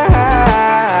out.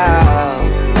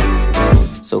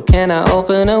 So can I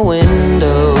open a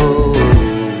window?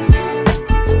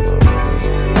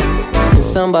 Can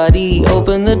somebody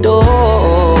open the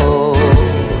door?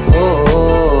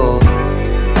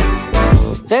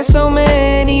 There's so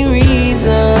many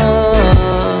reasons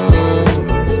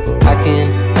I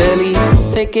can barely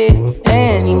take it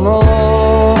anymore.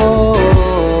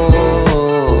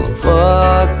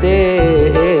 Fuck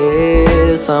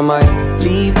this, I might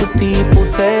leave the people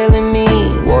telling me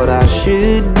what I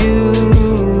should do.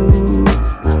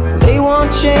 They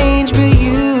won't change, but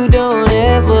you don't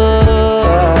ever.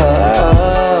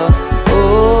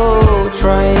 Oh,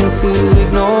 trying to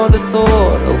ignore the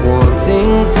thought of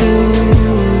wanting to.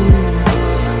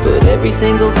 But every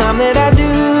single time that I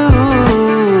do,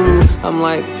 I'm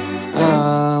like,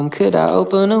 could I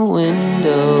open a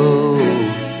window?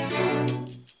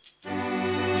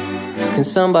 Can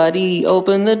somebody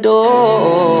open the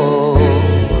door?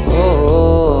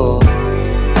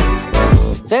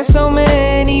 There's so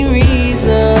many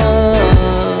reasons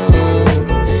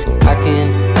I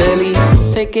can barely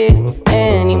take it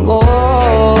anymore.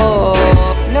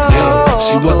 No. Yeah,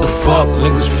 see what the fuck,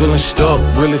 niggas feeling stuck,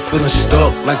 really feeling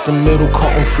stuck. Like the middle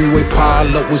Carlton freeway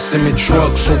pile up with cement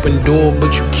trucks. Open door,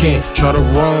 but you can't. Try to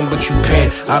run, but you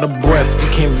can't. Out of breath, you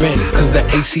can't vent, cause the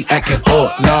AC acting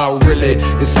up. Nah, really,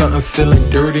 it's something feeling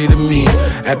dirty to me.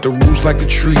 At the roots like a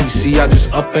tree, see, I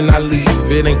just up and I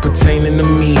leave. It ain't pertaining to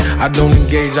me. I don't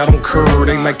engage, I don't curve.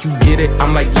 They like, you get it?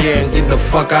 I'm like, yeah, and get the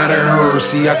fuck out of her.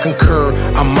 See, I concur,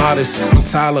 I'm modest, I'm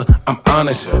Tyler, I'm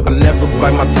honest. I never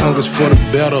bite my tongue, it's for the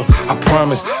better, I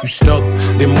promise. You stuck,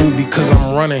 they move because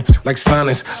I'm running like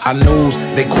silence. I knows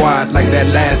they quiet like that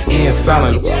last end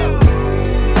silence.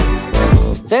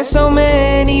 There's so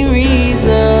many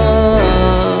reasons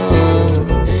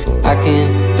I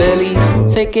can barely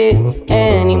take it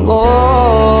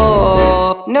anymore.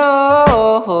 No.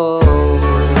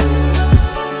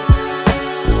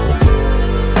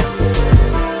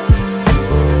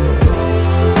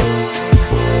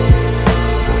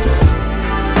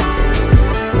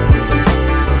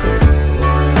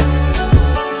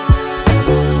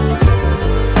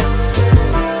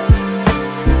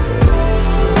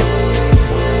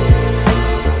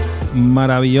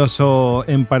 maravilloso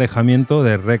emparejamiento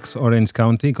de Rex Orange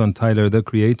County con Tyler, the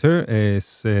Creator.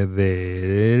 Es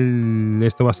de él.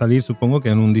 Esto va a salir, supongo, que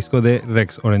en un disco de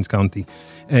Rex Orange County.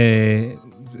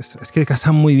 Es que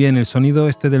casan muy bien el sonido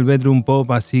este del bedroom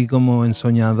pop, así como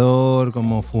ensoñador,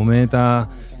 como fumeta,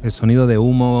 el sonido de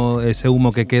humo, ese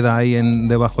humo que queda ahí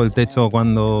debajo del techo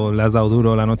cuando le has dado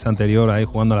duro la noche anterior ahí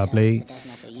jugando a la Play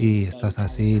y estás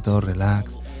así todo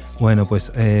relax. Bueno,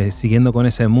 pues siguiendo con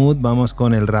ese mood, vamos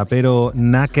con el rapero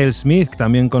Knuckle Smith,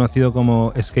 también conocido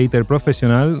como skater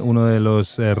profesional, uno de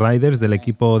los riders del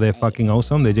equipo de Fucking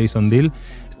Awesome, de Jason Deal.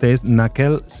 Este es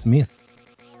Knuckle Smith.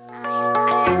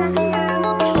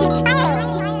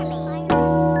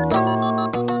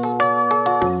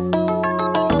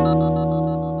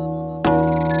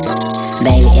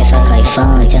 Baby, if I call your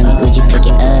phone, tell me would you pick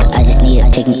it up? I just need to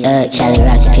pick me up, Charlie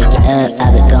Rock to pick you up.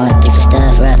 I've been going through some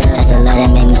stuff rough, that's the love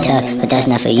that made me tough, but that's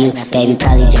not for you. Baby,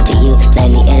 probably dream to you,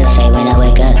 lately it'll fade when I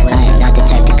wake up. I am not the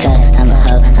type to cut, I'm a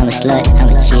hoe, I'm a slut, I'm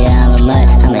a cheater, I'm a mutt,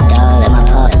 I'm a dog, let my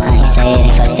paw. I ain't say it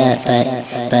ain't fucked up,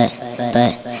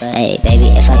 but hey, baby,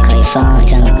 if I call your phone,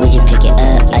 tell me would you pick it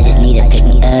up? I just need to pick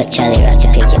me up, Charlie Rock to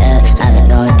pick you up. I've been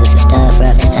going through some stuff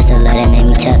rough, that's the love that made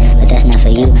me tough, but that's not for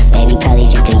you. Baby, probably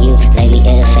dream to you, lately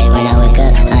it'll fade when I wake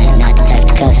up. I am not the type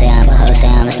to cuff, say I'm a hoe, say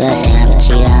I'm a slut, say I'm a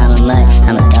cheater, I'm a mutt,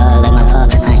 I'm a dog, let my paw.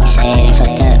 I ain't say it ain't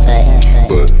fucked up, but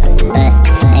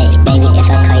hey, baby, if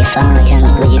I call your phone, tell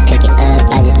me would you pick it up?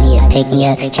 I just need to pick me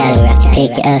up, Charlie Rock to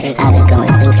pick you up. I've been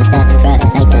going through some stuff rough,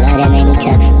 like the love that made me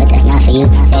tough, but that's not for you.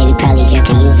 Baby, probably dream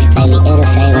to you, lately it'll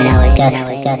fade when I wake up.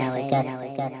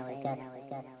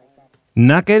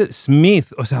 Knuckle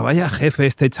Smith, o sea, vaya jefe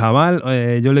este chaval.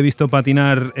 Yo le he visto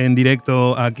patinar en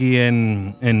directo aquí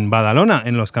en Badalona,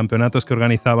 en los campeonatos que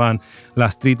organizaban la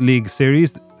Street League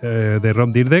Series de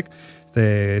Rob Dyrdek,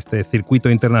 este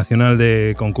circuito internacional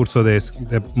de concurso de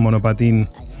monopatín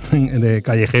de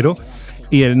callejero.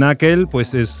 Y el Knuckle,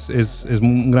 pues es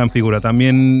una gran figura.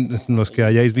 También los que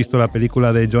hayáis visto la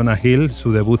película de Jonah Hill,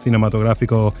 su debut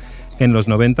cinematográfico en los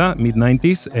 90,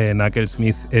 mid-90s, Knuckle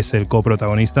Smith es el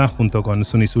coprotagonista junto con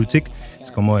Sunny Sulchik. Es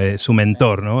como su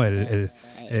mentor, ¿no? El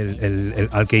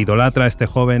al que idolatra este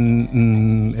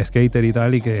joven skater y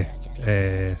tal, y que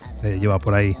lleva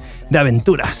por ahí de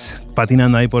aventuras,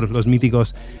 patinando ahí por los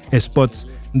míticos spots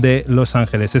de Los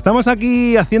Ángeles. Estamos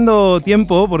aquí haciendo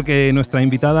tiempo porque nuestra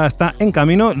invitada está en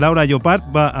camino. Laura Llopart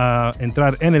va a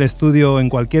entrar en el estudio en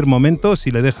cualquier momento,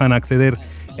 si le dejan acceder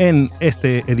en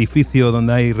este edificio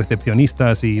donde hay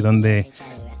recepcionistas y donde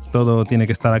todo tiene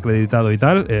que estar acreditado y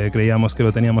tal. Creíamos que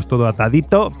lo teníamos todo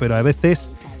atadito, pero a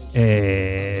veces,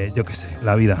 yo qué sé,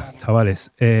 la vida,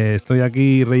 chavales. Estoy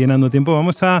aquí rellenando tiempo.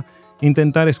 Vamos a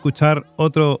intentar escuchar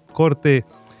otro corte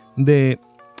de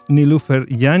Nilüfer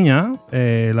Yanya.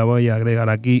 La voy a agregar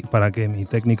aquí para que mi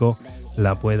técnico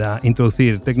la pueda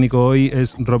introducir. El técnico hoy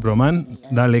es Rob Roman.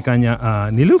 Dale caña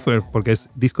a Nilüfer porque es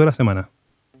disco de la semana.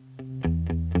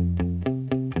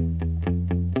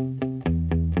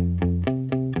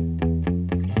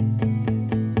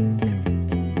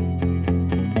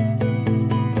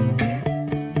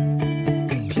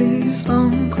 Please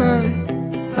don't cry,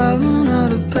 I've run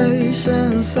out of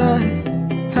patience. I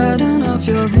had enough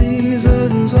your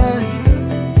reasons why.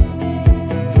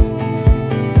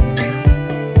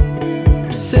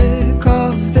 Sick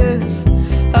of this,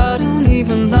 I don't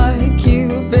even like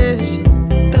you, bitch.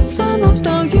 That's enough,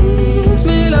 don't use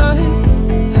me like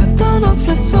I've done enough,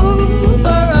 let's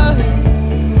override.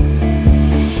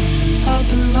 I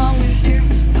belong with you,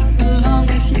 I belong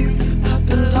with you, I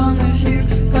belong with you,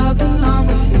 I belong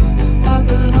with you, I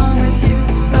belong with you,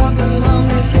 I belong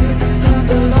with you, I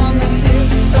belong with you,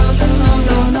 I belong.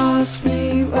 Don't ask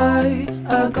me why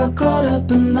I got caught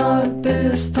up in love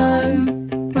this time.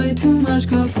 Way too much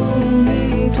can fool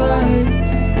me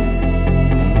twice.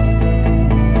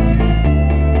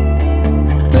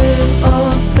 Rid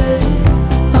of this,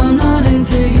 I'm not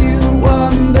into you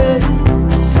one bit.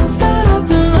 So fed up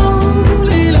and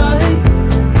lonely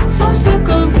like some sick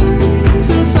of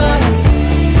reasons I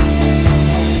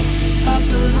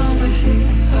belong with you,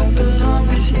 I belong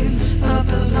with you, I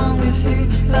belong with you,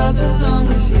 I belong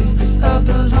with you, I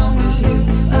belong with you,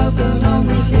 I belong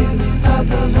with you, I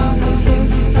belong with you,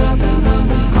 I belong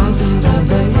with you.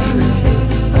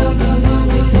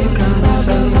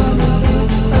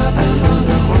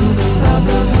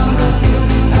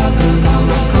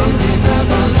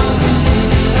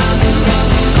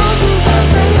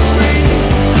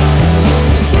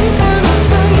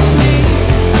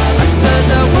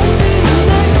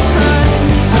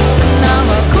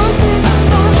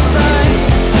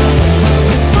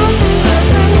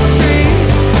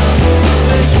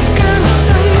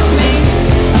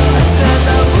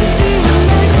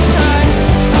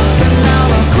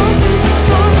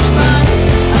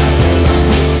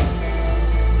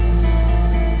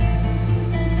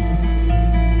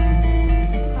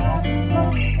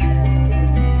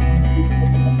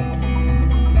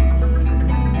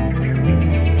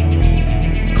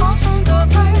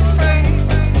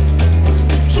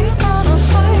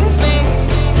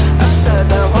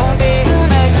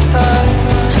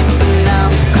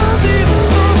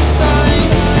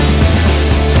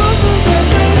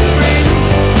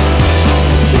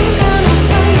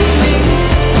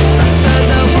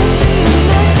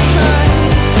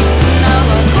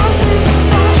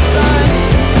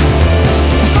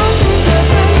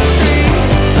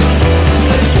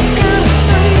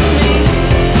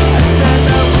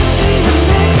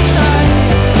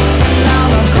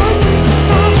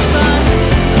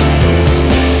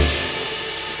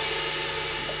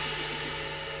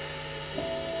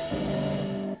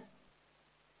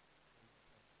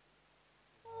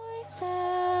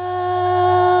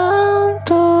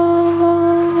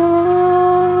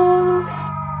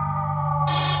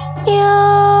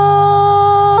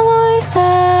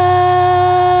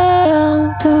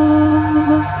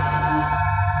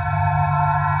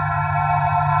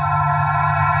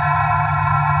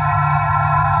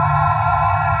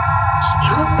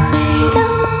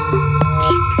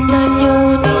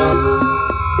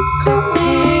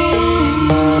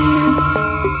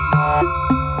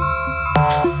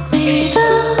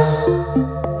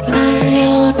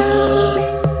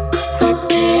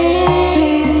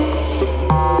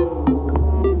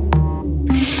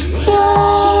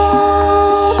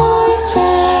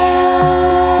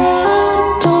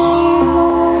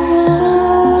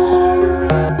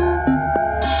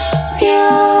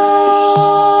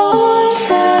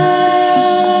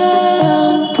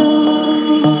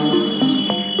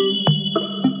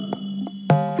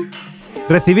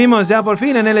 Recibimos ya por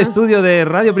fin en el estudio de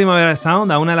Radio Primavera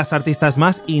Sound a una de las artistas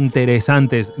más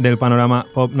interesantes del panorama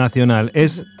pop nacional.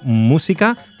 Es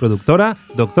música, productora,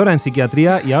 doctora en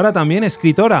psiquiatría y ahora también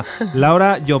escritora.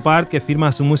 Laura Llopart, que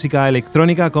firma su música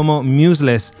electrónica como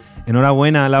Museless.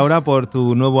 Enhorabuena, Laura, por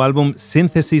tu nuevo álbum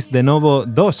Synthesis de Novo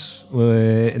 2,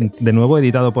 de nuevo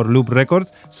editado por Loop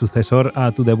Records, sucesor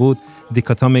a tu debut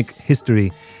Dichotomic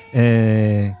History.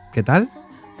 ¿Qué tal?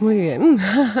 Muy bien.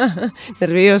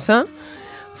 Nerviosa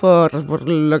por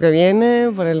lo que viene,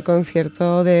 por el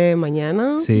concierto de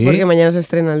mañana, sí, porque mañana se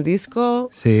estrena el disco.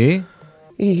 Sí.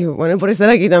 Y bueno, por estar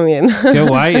aquí también. Qué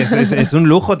guay, es un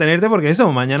lujo tenerte porque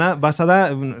eso, mañana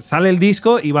sale el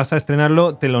disco y vas a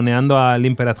estrenarlo teloneando a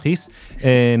l'Imperatrice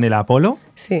en el Apolo.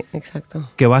 Sí, exacto.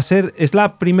 Que va a ser, ¿es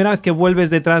la primera vez que vuelves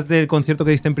detrás del concierto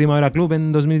que diste en Primavera Club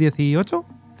en 2018?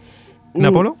 ¿En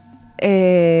Apolo?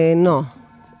 No.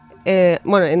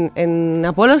 Bueno, en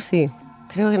Apolo sí.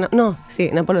 Creo que no. No, sí,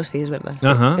 en Apolo sí, es verdad. Sí.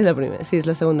 Es la primera, sí, es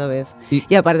la segunda vez.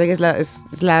 Y aparte que es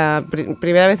la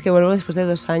primera vez que vuelvo después de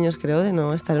 2 años, creo, de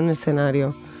no estar en un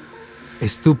escenario.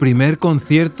 Es tu primer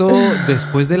concierto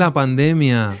después de la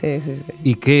pandemia. Sí, sí, sí.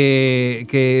 Y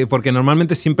que porque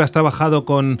normalmente siempre has trabajado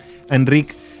con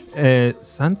Enric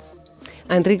Sanz.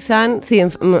 Enric Sanz, sí,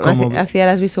 hacía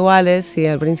las visuales, sí,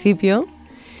 al principio.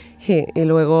 Sí, y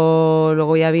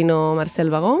luego ya vino Marcel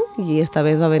Vagón y esta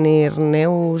vez va a venir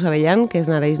Neus Avellán, que es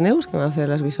Narais Neus, que va a hacer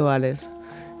las visuales.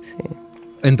 Sí.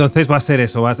 Entonces va a ser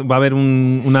eso, va a haber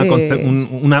una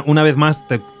vez más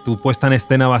tu puesta en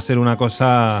escena va a ser una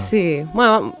cosa... Sí,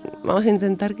 bueno, vamos a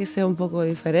intentar que sea un poco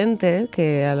diferente,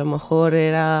 que a lo mejor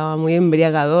era muy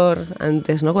embriagador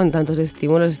antes, ¿no? Con tantos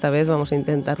estímulos, esta vez vamos a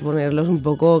intentar ponerlos un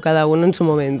poco cada uno en su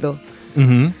momento.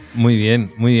 Muy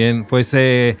bien, muy bien. Pues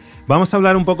vamos a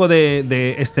hablar un poco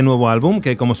de este nuevo álbum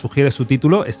que, como sugiere su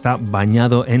título, está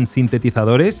bañado en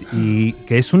sintetizadores y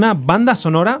que es una banda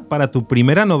sonora para tu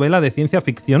primera novela de ciencia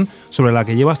ficción sobre la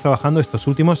que llevas trabajando estos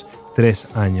últimos 3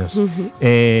 años.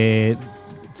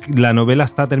 ¿La novela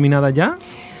está terminada ya?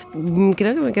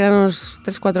 Creo que me quedan unos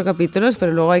 3-4 capítulos,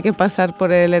 pero luego hay que pasar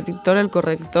por el editor, el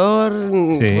corrector,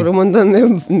 sí, por un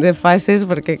montón de fases,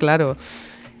 porque claro...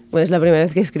 Pues la primera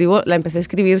vez que escribo, la empecé a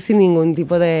escribir sin ningún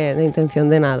tipo de intención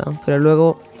de nada, pero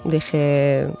luego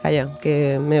dije, calla,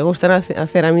 que me gustan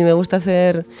a mí me gusta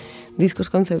hacer discos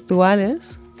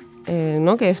conceptuales,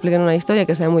 ¿no? Que expliquen una historia,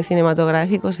 que sean muy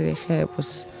cinematográficos, y dije,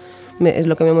 pues es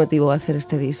lo que me motivó a hacer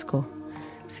este disco.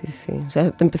 Sí, sí, o sea,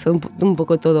 empezó un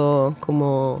poco todo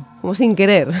como sin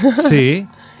querer. Sí,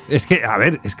 es que, a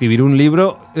ver, escribir un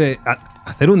libro,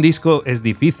 hacer un disco es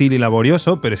difícil y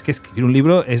laborioso, pero es que escribir un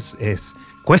libro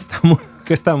cuesta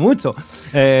mucho.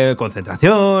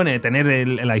 Concentración, tener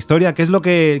la historia. ¿Qué es lo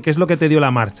que te dio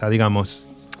la marcha, digamos?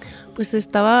 Pues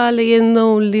estaba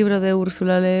leyendo un libro de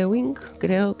Ursula Le Guin,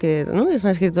 creo que, ¿no? Es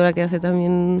una escritora que hace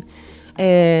también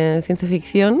ciencia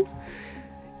ficción.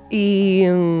 Y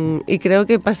creo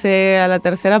que pasé a la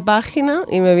 3ª página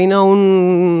y me vino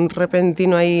un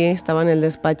repentino ahí, estaba en el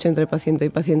despacho entre paciente y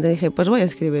paciente, y dije, pues voy a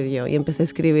escribir yo. Y empecé a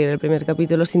escribir el primer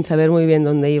capítulo sin saber muy bien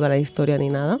dónde iba la historia ni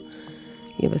nada.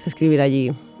 Y empecé a escribir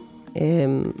allí.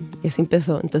 Y así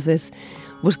empezó. Entonces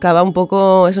buscaba un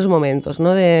poco esos momentos,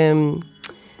 ¿no?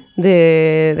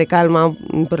 de calma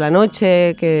por la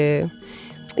noche,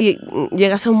 y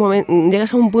llegas a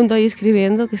un punto ahí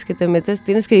escribiendo que es que te metes,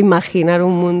 tienes que imaginar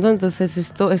un mundo, entonces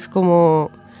esto es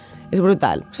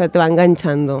brutal, o sea, te va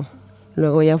enganchando.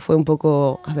 Luego ya fue un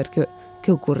poco, a ver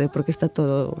qué ocurre, por qué está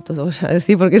todo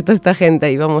así, por qué está esta gente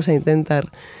ahí, vamos a intentar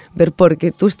ver por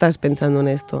qué tú estás pensando en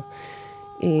esto.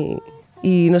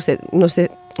 Y no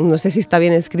sé si está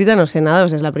bien escrita, no sé nada, o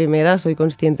sea, es la primera, soy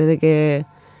consciente de que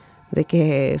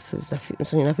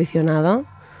soy una aficionada,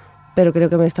 pero creo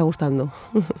que me está gustando.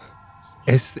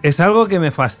 Es algo que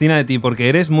me fascina de ti, porque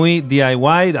eres muy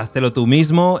DIY, háztelo tú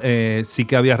mismo. Sí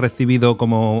que habías recibido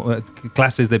como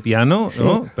clases de piano, sí,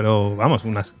 ¿no? Pero vamos,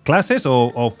 ¿unas clases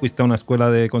o fuiste a una escuela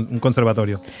de un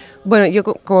conservatorio? Bueno, yo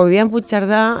como vivía en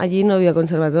Puigcerdá, allí no había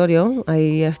conservatorio,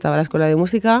 ahí estaba la escuela de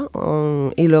música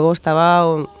y luego estaba,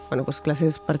 bueno, pues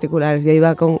clases particulares. Ya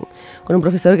iba con un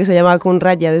profesor que se llamaba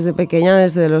Conrad ya desde pequeña,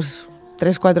 desde los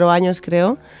 3-4 años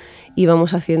creo.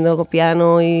 íbamos haciendo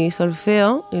piano y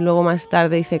solfeo, y luego más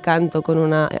tarde hice canto con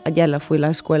fui a la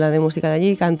escuela de música de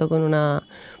allí, canto con una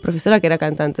profesora que era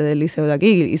cantante del liceo de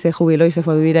aquí, y se jubiló y se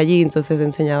fue a vivir allí, entonces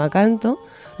enseñaba canto.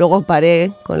 Luego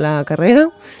paré con la carrera,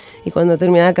 y cuando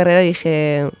terminé la carrera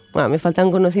dije, bueno, me faltan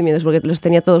conocimientos porque los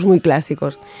tenía todos muy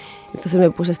clásicos. Entonces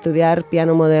me puse a estudiar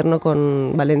piano moderno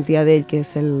con Valentía Dell, que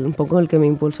es un poco el que me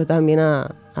impulsó también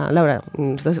a Laura,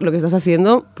 lo que estás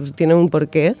haciendo pues tiene un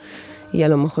porqué, y a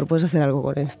lo mejor puedes hacer algo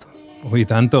con esto. Uy,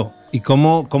 tanto. ¿Y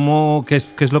qué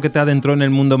es lo que te adentró en el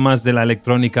mundo más de la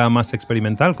electrónica más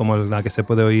experimental, como la que se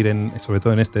puede oír sobre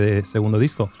todo en este segundo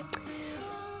disco?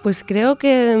 Pues creo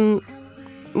que,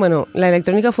 bueno, la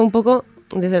electrónica fue un poco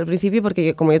desde el principio,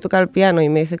 porque como yo tocaba el piano y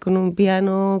me hice con un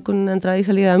piano con una entrada y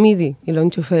salida MIDI y lo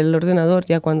enchufé en el ordenador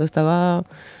ya cuando estaba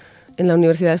en la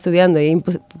universidad estudiando, y ahí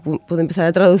pude empezar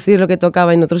a traducir lo que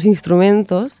tocaba en otros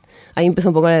instrumentos. Ahí empezó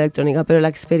un poco la electrónica, pero la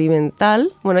experimental,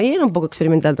 bueno, ahí era un poco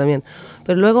experimental también,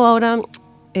 pero luego ahora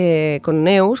con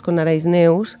Neus, con Arais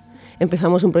Neus,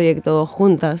 empezamos un proyecto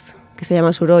juntas que se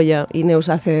llama Suroya, y Neus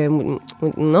hace,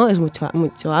 ¿no? Es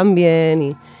mucho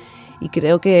ambient, y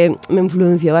creo que me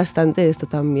influenció bastante esto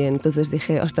también. Entonces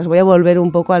dije, ostras, voy a volver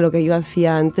un poco a lo que yo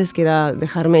hacía antes, que era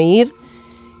dejarme ir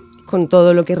con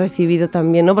todo lo que he recibido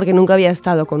también, ¿no? Porque nunca había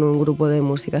estado con un grupo de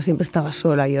música, siempre estaba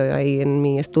sola yo ahí en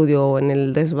mi estudio o en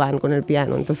el desván con el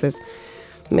piano. Entonces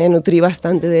me nutrí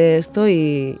bastante de esto,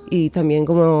 y también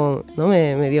como, ¿no?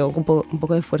 me dio un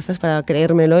poco de fuerzas para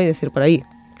creérmelo y decir por ahí,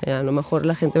 que a lo mejor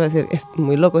la gente va a decir, es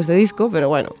muy loco este disco, pero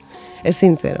bueno, es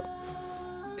sincero.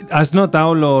 ¿Has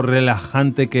notado lo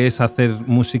relajante que es hacer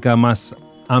música más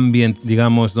ambient,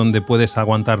 digamos, donde puedes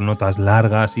aguantar notas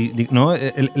largas? ¿No?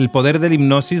 El poder del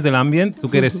hipnosis, del ambient, tú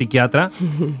que eres psiquiatra,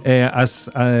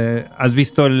 ¿has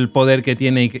visto el poder que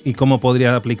tiene y cómo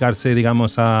podría aplicarse,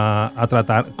 digamos, a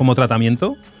tratar como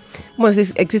tratamiento? Bueno,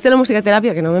 sí, existe la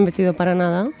musicoterapia, que no me he metido para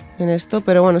nada en esto,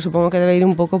 pero bueno, supongo que debe ir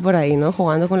un poco por ahí, ¿no?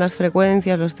 Jugando con las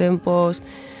frecuencias, los tempos,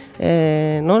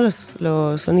 ¿no?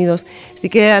 los sonidos. Sí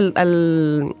que al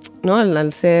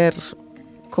ser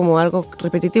como algo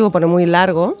repetitivo, pero muy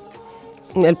largo,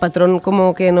 el patrón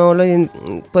como que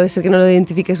puede ser que no lo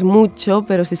identifiques mucho,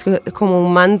 pero sí es como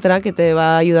un mantra que te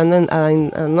va ayudando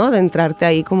 ¿no? a adentrarte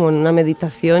ahí como en una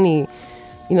meditación y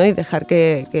dejar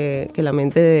que la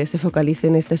mente se focalice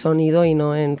en este sonido y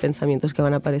no en pensamientos que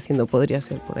van apareciendo. Podría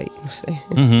ser por ahí, no sé.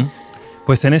 Uh-huh.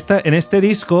 Pues en este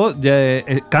disco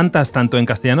cantas tanto en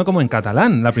castellano como en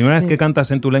catalán. La primera vez que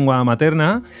cantas en tu lengua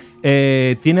materna.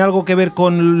 ¿Tiene algo que ver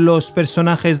con los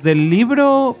personajes del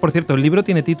libro? Por cierto, ¿el libro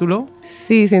tiene título?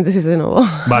 Sí, Síntesis de Novo.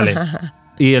 Vale.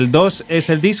 ¿Y el 2 es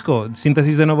el disco?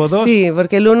 ¿Síntesis de Novo 2? Sí,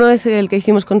 porque el 1 es el que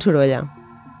hicimos con Suroya.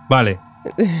 Vale.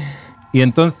 Y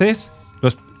entonces,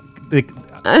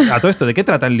 a todo esto, ¿de qué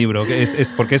trata el libro?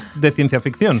 ¿Porque es de ciencia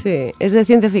ficción? Sí, es de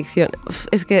ciencia ficción.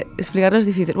 Es que explicarlo es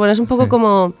difícil. Bueno, es un poco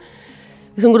como...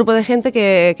 Es un grupo de gente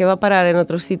que va a parar en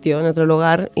otro sitio, en otro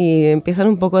lugar, y empiezan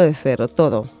un poco de cero,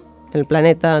 todo. El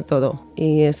planeta, todo.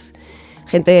 Y es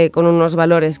gente con unos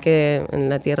valores que en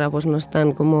la Tierra pues no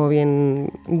están como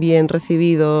bien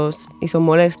recibidos y son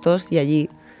molestos, y allí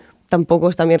tampoco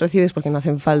están bien recibidos porque no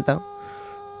hacen falta.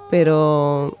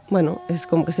 Pero bueno, es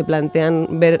como que se plantean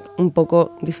ver un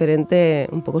poco diferente,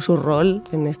 un poco su rol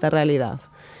en esta realidad.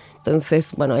 Entonces,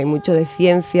 bueno, hay mucho de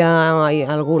ciencia, hay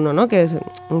alguno, ¿no? Que es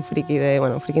un friki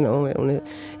un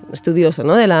estudioso,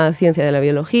 ¿no? De la ciencia de la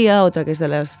biología, otra que es de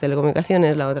las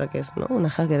telecomunicaciones, la otra que es, ¿no? Una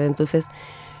hacker. Entonces,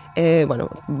 bueno,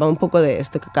 va un poco de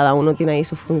esto, que cada uno tiene ahí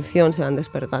su función, se van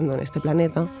despertando en este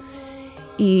planeta.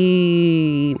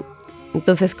 Y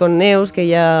entonces con Neus, que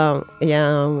ella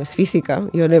es física,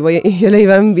 yo le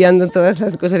iba enviando todas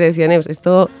las cosas y le decía, Neus,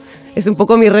 esto es un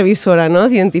poco mi revisora, ¿no?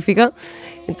 Científica.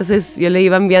 Entonces yo le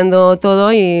iba enviando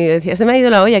todo y decía, se me ha ido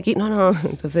la olla aquí. No.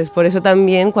 Entonces por eso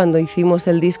también cuando hicimos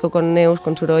el disco con Neus,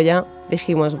 con Suroya,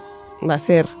 dijimos,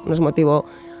 nos motivó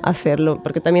a hacerlo,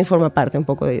 porque también forma parte un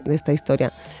poco de esta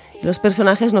historia. Los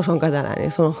personajes no son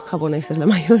catalanes, son japoneses la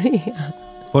mayoría.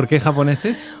 ¿Por qué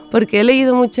japoneses? Porque he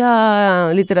leído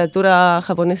mucha literatura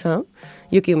japonesa,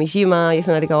 Yukio Mishima,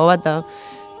 Yasunari Kawabata,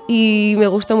 y me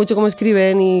gusta mucho cómo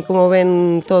escriben y cómo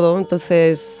ven todo.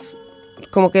 Entonces,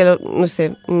 como que, no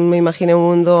sé, me imaginé un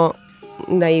mundo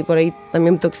de ahí, por ahí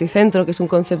también Toxicentro, que es un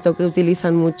concepto que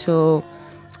utilizan mucho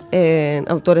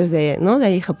autores de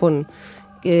ahí Japón.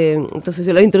 Entonces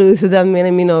yo lo introducí también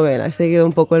en mi novela, he seguido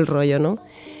un poco el rollo, ¿no?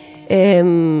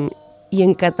 Y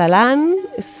en catalán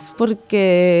es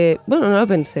porque, bueno, no lo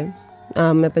pensé,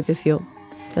 me apeteció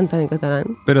cantar en catalán.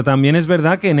 Pero también es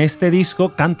verdad que en este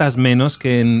disco cantas menos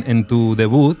que en tu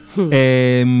debut.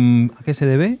 ¿A qué se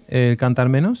debe el cantar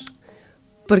menos?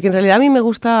 Porque en realidad a mí me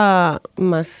gusta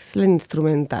más el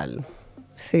instrumental.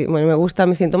 Sí, bueno,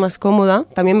 me siento más cómoda.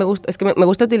 También me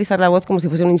gusta utilizar la voz como si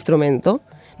fuese un instrumento.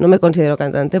 No me considero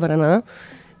cantante para nada.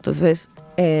 Entonces,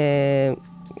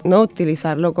 no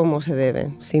utilizarlo como se debe,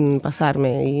 sin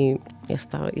pasarme y ya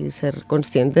está. Y ser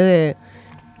consciente de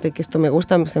que esto me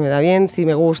gusta, se me da bien, si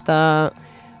me gusta,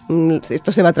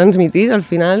 esto se va a transmitir al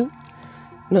final,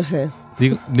 no sé.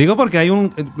 Digo porque hay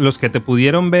los que te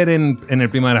pudieron ver en el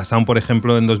Primavera Sound, por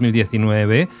ejemplo, en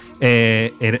 2019,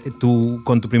 tú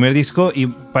con tu primer disco, y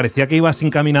parecía que ibas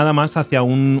encaminada más hacia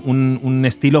un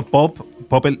estilo pop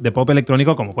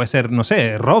electrónico, como puede ser, no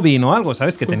sé, Robin o algo,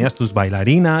 ¿sabes? Que tenías tus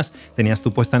bailarinas, tenías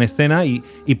tu puesta en escena y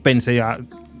pensé,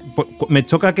 me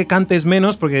choca que cantes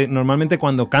menos, porque normalmente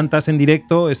cuando cantas en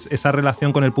directo esa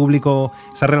relación con el público,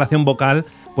 esa relación vocal,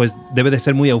 pues debe de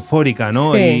ser muy eufórica,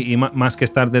 ¿no? Sí. Y más que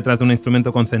estar detrás de un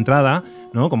instrumento concentrada,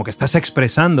 ¿no? Como que estás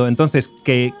expresando. Entonces,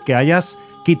 que hayas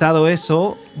quitado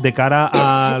eso de cara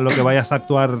a lo que vayas a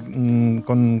actuar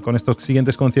con estos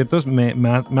siguientes conciertos, me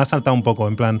ha saltado un poco,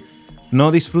 en plan,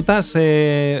 ¿no disfrutas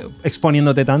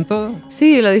exponiéndote tanto?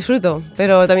 Sí, lo disfruto,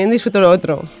 pero también disfruto lo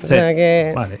otro. O sea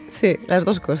que, vale. Sí, las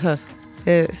dos cosas.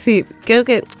 Sí, creo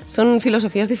que son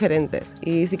filosofías diferentes.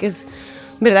 Y sí que es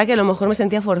verdad que a lo mejor me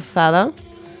sentía forzada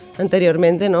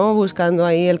anteriormente, ¿no? Buscando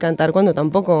ahí el cantar cuando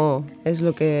tampoco es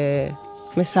lo que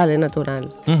me sale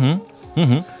natural.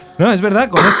 No, es verdad,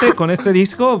 con este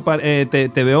disco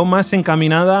te veo más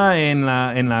encaminada en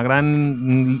la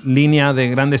gran línea de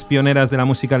grandes pioneras de la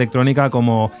música electrónica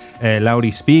como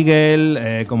Laurie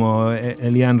Spiegel, como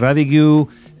Eliane Radigue.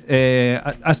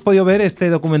 ¿Has podido ver este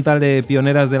documental de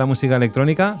pioneras de la música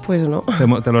electrónica? Pues no.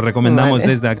 Te lo recomendamos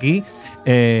Vale. desde aquí,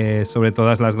 sobre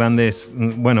todas las grandes,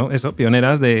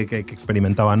 pioneras que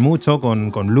experimentaban mucho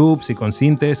con loops y con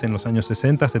sintes en los años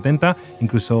 60, 70.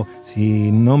 Incluso,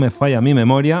 si no me falla mi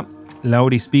memoria,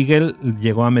 Laurie Spiegel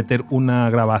llegó a meter una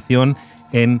grabación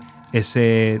en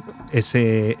ese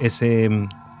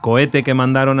cohete que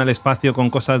mandaron al espacio con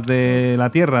cosas de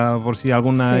la Tierra, por si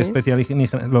alguna especie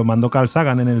alienígena, lo mandó Carl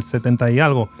Sagan en el 70 y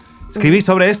algo. Escribí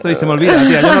sobre esto y se me olvida,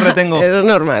 tía, yo lo retengo. Eso es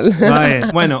normal.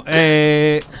 Vale, bueno,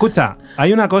 escucha,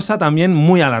 hay una cosa también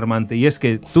muy alarmante, y es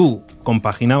que tú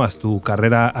compaginabas tu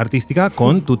carrera artística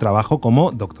con tu trabajo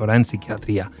como doctora en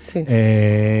psiquiatría. Sí.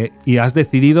 Y has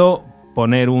decidido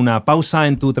poner una pausa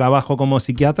en tu trabajo como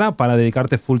psiquiatra para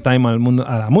dedicarte full time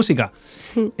a la música.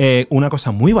 Una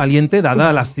cosa muy valiente,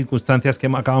 dada las circunstancias que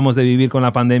acabamos de vivir con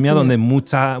la pandemia, donde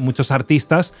muchos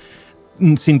artistas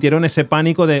sintieron ese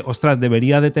pánico de, ostras,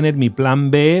 debería de tener mi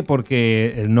plan B,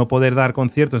 porque el no poder dar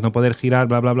conciertos, no poder girar,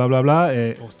 bla, bla, bla, bla, bla,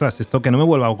 ostras, esto que no me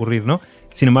vuelva a ocurrir, ¿no?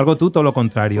 Sin embargo, tú todo lo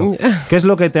contrario. ¿Qué es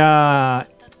lo que te ha...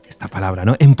 esta palabra,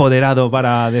 ¿no? Empoderado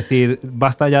para decir,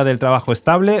 basta ya del trabajo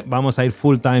estable, vamos a ir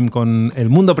full time con el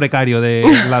mundo precario de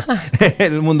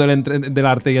el mundo del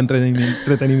arte y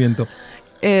entretenimiento?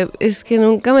 Es que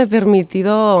nunca me he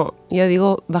permitido, yo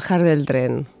digo, bajar del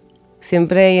tren.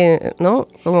 Siempre, ¿no?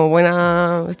 Como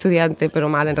buena estudiante, pero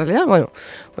mal en realidad. Bueno,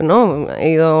 pues no, he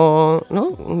ido,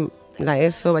 ¿no? La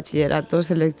ESO, bachillerato,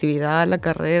 selectividad, la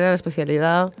carrera, la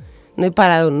especialidad. No he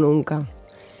parado nunca.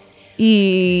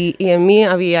 Y en mí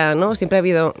había, ¿no? Siempre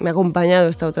me ha acompañado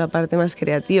esta otra parte más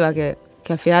creativa que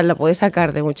al final la puedes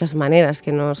sacar de muchas maneras,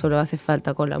 que no solo hace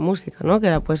falta con la música, ¿no?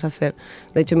 Que la puedes hacer.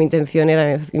 De hecho, mi intención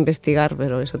era investigar,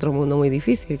 pero es otro mundo muy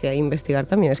difícil, que investigar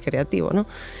también es creativo, ¿no?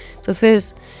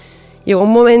 Entonces, llegó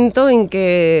un momento en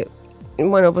que,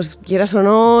 bueno, pues quieras o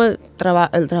no,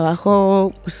 el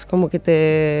trabajo pues como que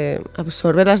te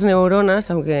absorbe las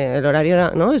neuronas, aunque el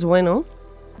horario no es bueno,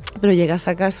 pero llegas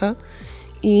a casa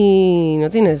y no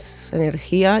tienes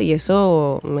energía, y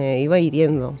eso me iba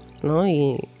hiriendo, ¿no?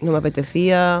 Y no me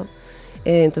apetecía,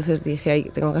 entonces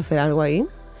dije, tengo que hacer algo ahí,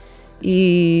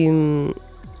 y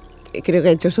creo que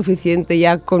he hecho suficiente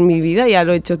ya con mi vida, ya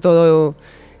lo he hecho todo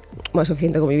más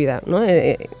suficiente con mi vida, ¿no?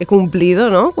 He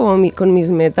cumplido, ¿no? Con mis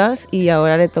metas, y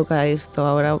ahora le toca esto,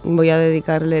 ahora voy a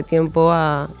dedicarle tiempo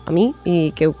a mí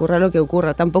y que ocurra lo que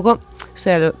ocurra. Tampoco, o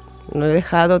sea, lo he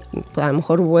dejado, a lo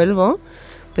mejor vuelvo,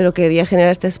 pero quería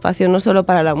generar este espacio no solo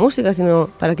para la música, sino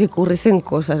para que ocurriesen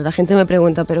cosas. La gente me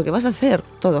pregunta, ¿pero qué vas a hacer?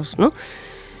 Todos, ¿no?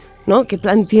 ¿No? ¿Qué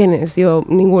plan tienes? Yo,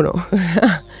 ninguno.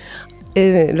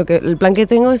 El plan que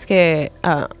tengo es que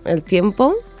el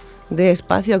tiempo de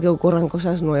espacio que ocurran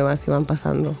cosas nuevas y van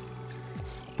pasando.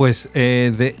 Pues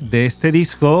de este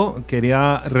disco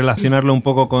quería relacionarlo un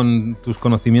poco con tus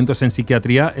conocimientos en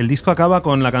psiquiatría. El disco acaba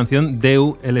con la canción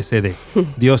Deu LSD,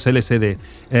 Dios LSD.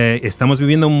 Estamos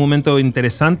viviendo un momento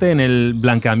interesante en el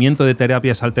blanqueamiento de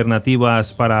terapias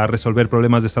alternativas para resolver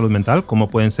problemas de salud mental, como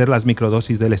pueden ser las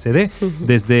microdosis de LSD.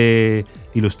 Desde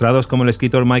ilustrados como el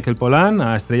escritor Michael Pollan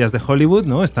a estrellas de Hollywood,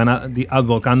 ¿no? Están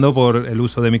advocando por el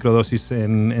uso de microdosis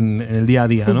en el día a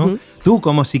día, ¿no? Ujú. Tú,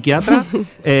 como psiquiatra,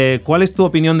 ¿cuál es tu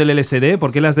opinión del LSD?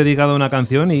 ¿Por qué le has dedicado una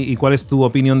canción? ¿Y cuál es tu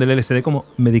opinión del LSD como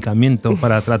medicamento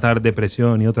para tratar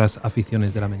depresión y otras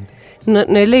aficiones de la mente? No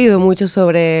he leído mucho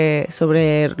sobre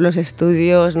los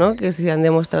estudios, ¿no? Que si han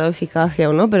demostrado eficacia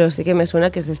o no, pero sí que me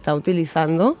suena que se está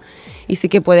utilizando y sí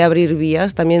que puede abrir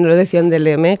vías. También lo decían del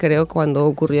M, creo, cuando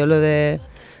ocurrió lo de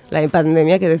la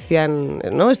pandemia, que decían,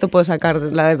 ¿no? Esto puede sacar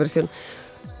la depresión.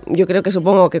 Yo creo que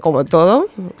supongo que como todo,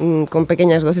 con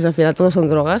pequeñas dosis, al final todos son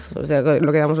drogas, o sea,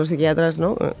 lo que damos los psiquiatras,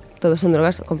 ¿no? Todos son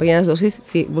drogas, con pequeñas dosis,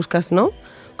 si buscas, ¿no?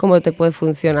 Cómo te puede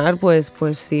funcionar, pues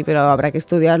sí, pero habrá que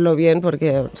estudiarlo bien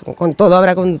porque con todo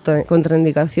habrá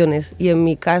contraindicaciones. Y en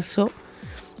mi caso,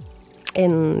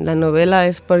 en la novela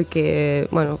es porque,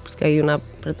 bueno, pues que hay una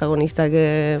protagonista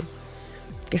que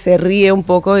se ríe un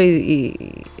poco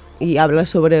y habla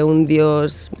sobre un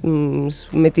dios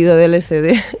metido de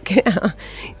LSD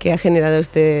que ha generado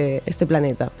este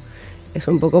planeta. Es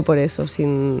un poco por eso,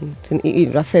 y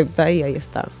lo acepta y ahí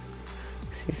está.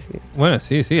 Sí, sí. Bueno,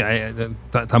 sí.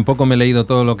 Tampoco me he leído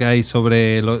todo lo que hay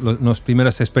sobre los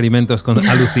primeros experimentos con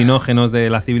alucinógenos de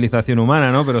la civilización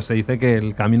humana, ¿no? Pero se dice que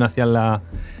el camino hacia la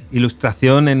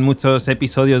ilustración en muchos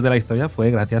episodios de la historia fue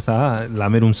gracias a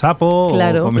lamer un sapo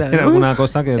o comer alguna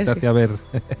cosa que te hacía ver.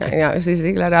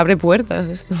 Sí, claro, abre puertas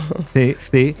esto.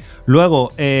 Sí.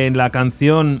 Luego, en la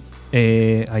canción...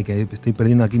 que estoy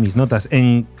perdiendo aquí mis notas.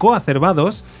 En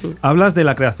Coacervados hablas de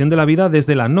la creación de la vida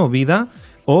desde la no vida,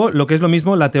 o lo que es lo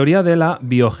mismo, la teoría de la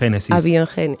biogénesis.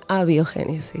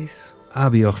 Abiogénesis.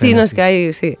 Abiogénesis. Sí, no es que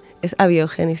hay, sí, es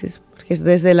abiogénesis, porque es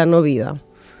desde la no vida.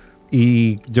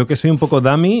 Y yo que soy un poco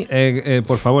dummy,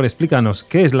 por favor, explícanos,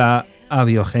 ¿qué es la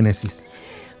abiogénesis?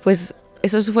 Pues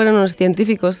esos fueron unos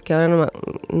científicos, que ahora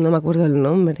no me acuerdo el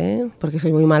nombre, porque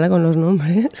soy muy mala con los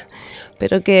nombres,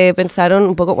 pero que pensaron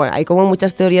un poco, bueno, hay como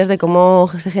muchas teorías de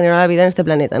cómo se generó la vida en este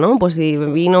planeta, ¿no? Pues si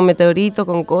vino un meteorito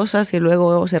con cosas y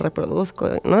luego se reproduzco,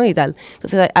 ¿no? Y tal.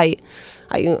 Entonces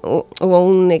hubo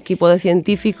un equipo de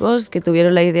científicos que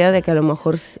tuvieron la idea de que a lo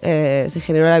mejor se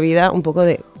generó la vida un poco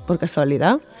por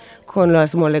casualidad, con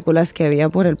las moléculas que había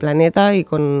por el planeta y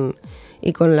con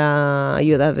la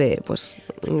ayuda de pues,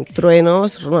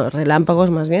 truenos, bueno, relámpagos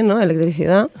más bien, ¿no?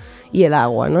 Electricidad y el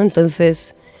agua, ¿no?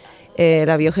 Entonces,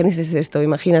 la biogénesis es esto.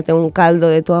 Imagínate un caldo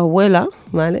de tu abuela,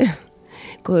 ¿vale?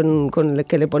 Con el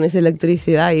que le pones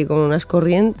electricidad y con unas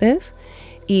corrientes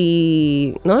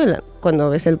y, ¿no?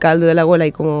 Cuando ves el caldo de la abuela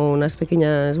hay como unas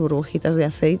pequeñas burbujitas de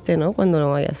aceite, ¿no? Cuando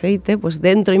no hay aceite, pues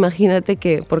dentro, imagínate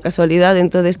que por casualidad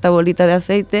dentro de esta bolita de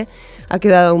aceite ha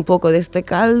quedado un poco de este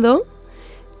caldo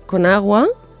con agua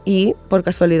y por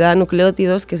casualidad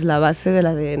nucleótidos, que es la base del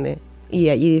ADN. Y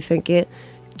allí dicen que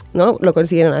no lo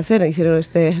consiguieron hacer, hicieron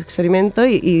este experimento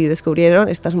y descubrieron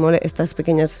estas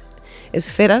pequeñas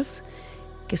esferas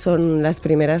que son las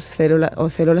primeras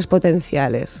células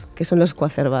potenciales, que son los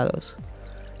coacervados.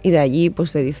 Y de allí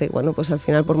pues se dice, bueno, pues al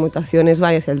final por mutaciones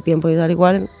varias, el tiempo y tal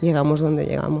igual, llegamos donde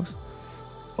llegamos.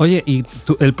 Oye, ¿y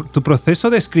tu proceso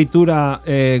de escritura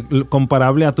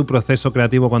comparable a tu proceso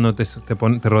creativo cuando te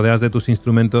rodeas de tus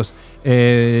instrumentos,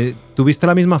 ¿tuviste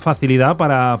la misma facilidad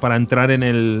para entrar en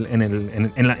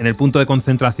el punto de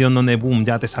concentración donde boom,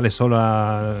 ya te sale solo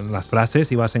las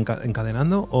frases y vas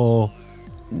encadenando? ¿O?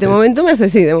 De momento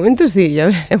de momento sí, ya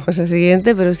veremos el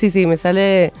siguiente, pero sí, me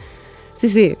sale...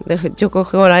 Sí, yo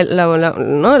cojo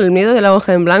 ¿no? El miedo de la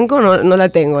hoja en blanco no la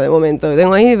tengo de momento.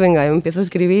 Tengo ahí, venga, empiezo a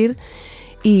escribir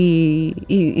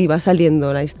y va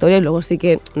saliendo la historia. Y luego sí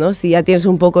que, ¿no? Si ya tienes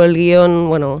un poco el guión,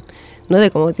 bueno, no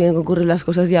de cómo tienen que ocurrir las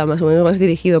cosas, ya más o menos vas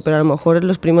dirigido, pero a lo mejor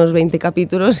los primeros 20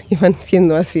 capítulos iban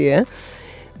siendo así, ¿eh?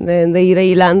 De ir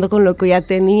hilando con lo que ya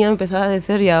tenía, empezaba a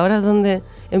decir, y ahora dónde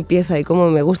empieza. Y como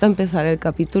me gusta empezar el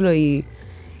capítulo y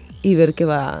ver qué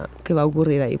va a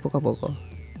ocurrir ahí poco a poco.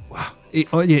 Y,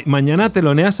 oye, mañana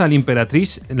teloneas al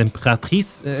Imperatriz,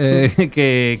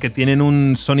 que tienen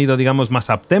un sonido, digamos, más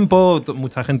uptempo.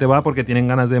 Mucha gente va porque tienen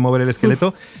ganas de mover el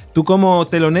esqueleto. Tú como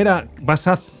telonera, ¿vas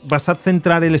a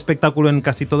centrar el espectáculo en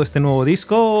casi todo este nuevo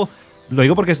disco? Lo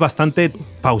digo porque es bastante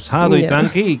pausado y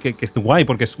tranqui y que es guay,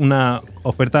 porque es una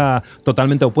oferta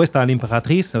totalmente opuesta al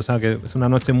Imperatriz, o sea, que es una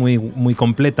noche muy, muy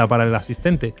completa para el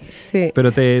asistente. Sí.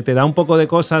 Pero te da un poco de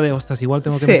cosa de, ostras, igual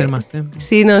tengo que meter más tiempo.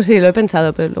 Sí, lo he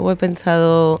pensado, pero luego he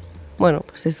pensado, bueno,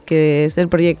 pues es que es el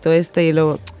proyecto y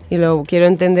lo quiero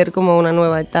entender como una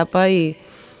nueva etapa y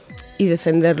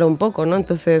defenderlo un poco, ¿no?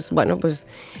 Entonces, bueno, pues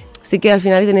sí que al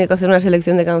final he tenido que hacer una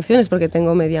selección de canciones porque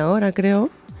tengo media hora, creo.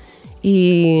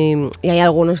 y hay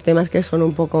algunos temas que son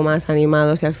un poco más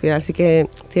animados y al final sí que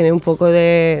tiene un poco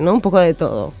de, ¿no? Un poco de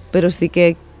todo, pero sí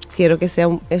que quiero que sea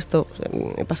esto,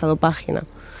 he pasado página.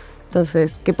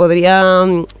 Entonces, que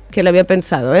lo había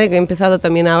pensado, que he empezado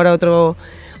también ahora otro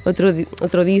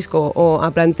disco o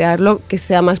a plantearlo que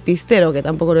sea más pistero, que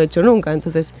tampoco lo he hecho nunca.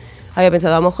 Entonces, había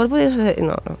pensado, a lo mejor puedes hacer,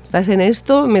 no, estás en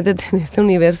esto, métete en este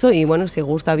universo y bueno, si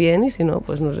gusta bien y si no,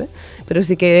 pues no sé. Pero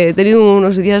sí que he tenido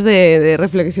unos días de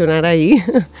reflexionar ahí,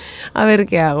 a ver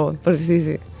qué hago, pues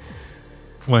sí.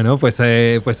 Bueno, pues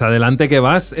adelante que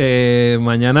vas.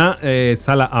 Mañana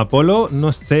Sala Apolo,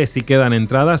 no sé si quedan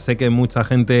entradas, sé que mucha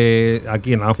gente,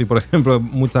 aquí en la OFI por ejemplo,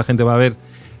 mucha gente va a ver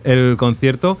el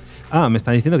concierto. Me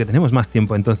están diciendo que tenemos más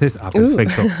tiempo, entonces,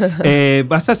 perfecto.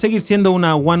 ¿Vas a seguir siendo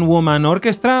una One Woman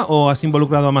Orchestra o has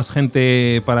involucrado a más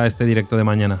gente para este directo de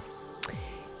mañana?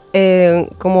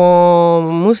 Como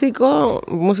música,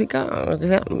 lo que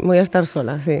sea, voy a estar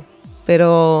sola, sí.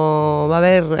 Pero va a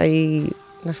haber ahí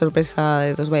la sorpresa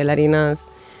de 2 bailarinas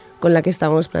con la que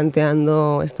estamos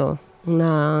planteando esto,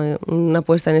 una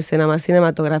puesta en escena más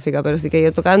cinematográfica, pero sí que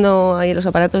yo tocando ahí los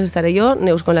aparatos estaré yo,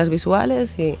 Neus con las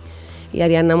visuales y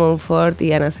Ariana Monfort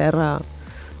y Ana Serra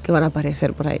que van a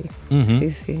aparecer por ahí.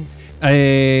 Uh-huh. Sí.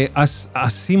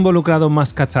 ¿Has involucrado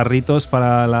más cacharritos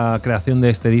para la creación de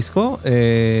este disco?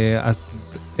 ¿Te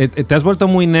has vuelto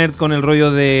muy nerd con el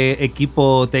rollo de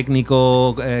equipo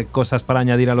técnico, cosas para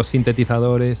añadir a los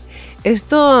sintetizadores?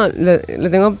 Esto lo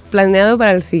tengo planeado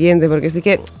para el siguiente, porque sí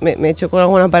que me he hecho con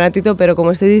algún aparatito, pero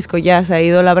como este disco ya se ha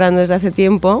ido labrando desde hace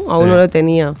tiempo, aún no lo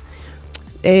tenía.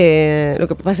 Lo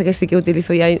que pasa es que sí que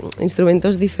utilizo ya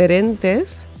instrumentos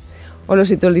diferentes, o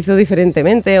los utilizo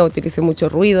diferentemente, o utilizo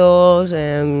muchos ruidos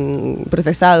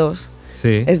procesados.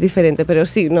 Sí. Es diferente, pero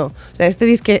sí, no. O sea, este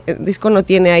disco no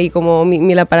tiene ahí como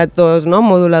 1000 aparatos, ¿no?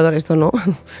 Moduladores, esto no.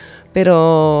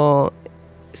 Pero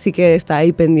sí que está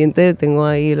ahí pendiente, tengo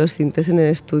ahí los sintes en el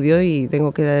estudio y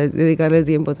tengo que dedicarles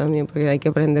tiempo también porque hay que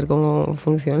aprender cómo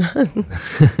funcionan.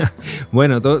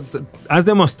 Bueno, has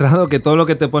demostrado que todo lo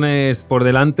que te pones por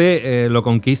delante lo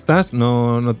conquistas,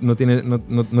 no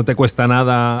te cuesta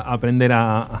nada aprender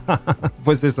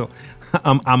pues eso,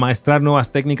 a maestrar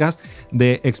nuevas técnicas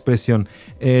de expresión.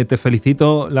 Te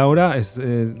felicito, Laura, es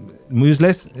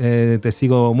Museless, te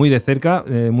sigo muy de cerca.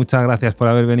 Muchas gracias por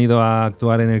haber venido a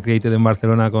actuar en el Created en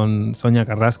Barcelona con Sonia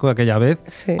Carrasco aquella vez,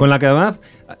 sí. Con la que además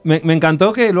me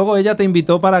encantó que luego ella te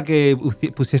invitó para que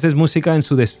pusieses música en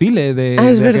su desfile de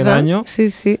aquel año. Sí.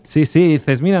 Sí,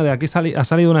 dices, mira, de aquí ha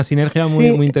salido una sinergia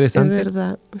muy interesante. Es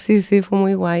verdad, sí, fue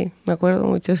muy guay, me acuerdo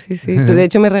mucho, sí. De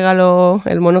hecho me regaló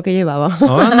el mono que llevaba.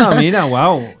 ¡Anda, mira,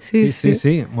 wow!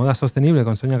 Sí, moda sostenible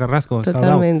con Sonia Carrasco.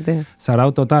 Totalmente.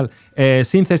 Sarao total.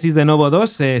 Síntesis de Novo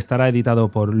 2 estará editado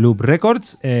por Loop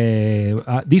Records,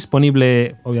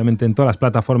 disponible obviamente en todas las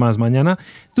plataformas mañana.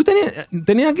 Tú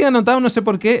tenía que anotar, no sé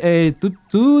por qué,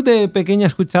 tú de pequeña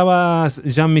escuchabas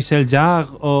Jean-Michel Jarre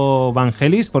o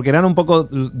Vangelis, porque eran un poco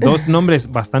 2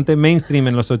 nombres bastante mainstream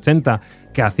en los 80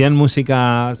 que hacían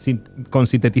música con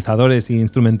sintetizadores y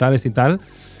instrumentales y tal.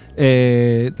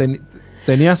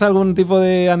 ¿Tenías algún tipo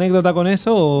de anécdota con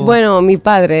eso? ¿O? Bueno, mi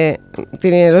padre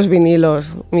tiene los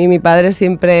vinilos y mi padre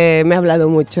siempre me ha hablado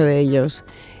mucho de ellos.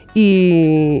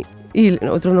 Y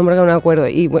otro nombre que no me acuerdo.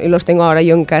 Y los tengo ahora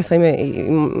yo en casa y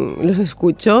los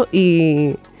escucho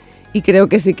y creo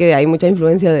que sí que hay mucha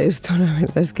influencia de esto, la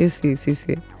verdad es que sí.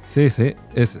 Sí.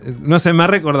 No sé, me ha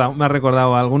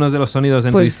recordado algunos de los sonidos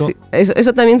en tu disco. Sí,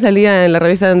 eso también salía en la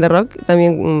revista de The Rock,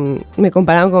 también me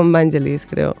comparaban con Vangelis,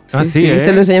 creo. Sí,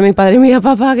 se lo enseñó a mi padre, mira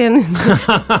papá, que...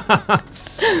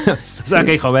 O sea,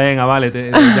 que hijo, venga, vale,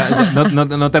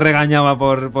 no te regañaba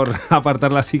por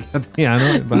apartar la psiquiatría,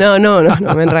 ¿no?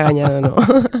 No, me han regañado, no.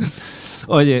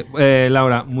 Oye,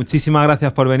 Laura, muchísimas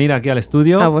gracias por venir aquí al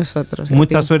estudio. A vosotros.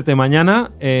 Mucha suerte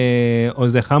mañana.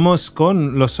 Os dejamos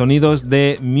con los sonidos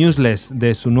de Museless,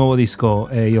 de su nuevo disco.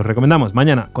 Y os recomendamos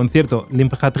mañana concierto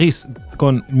L'Impératrice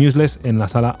con Museless en la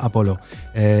Sala Apolo.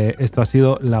 Esto ha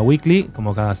sido la Weekly,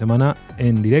 como cada semana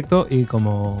en directo y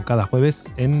como cada jueves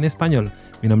en español.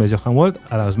 Mi nombre es Johan Wold,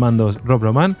 a los mandos Rob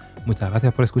Roman. Muchas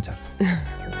gracias por escuchar.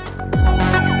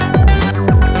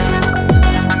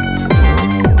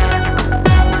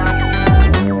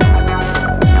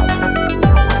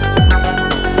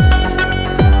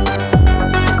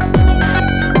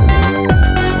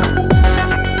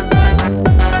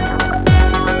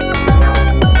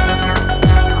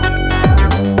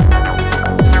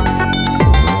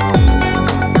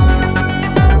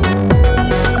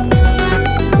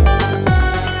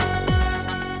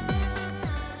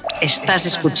 Estás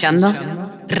escuchando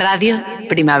Radio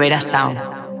Primavera Sound,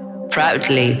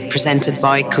 proudly presented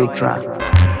by Cupra.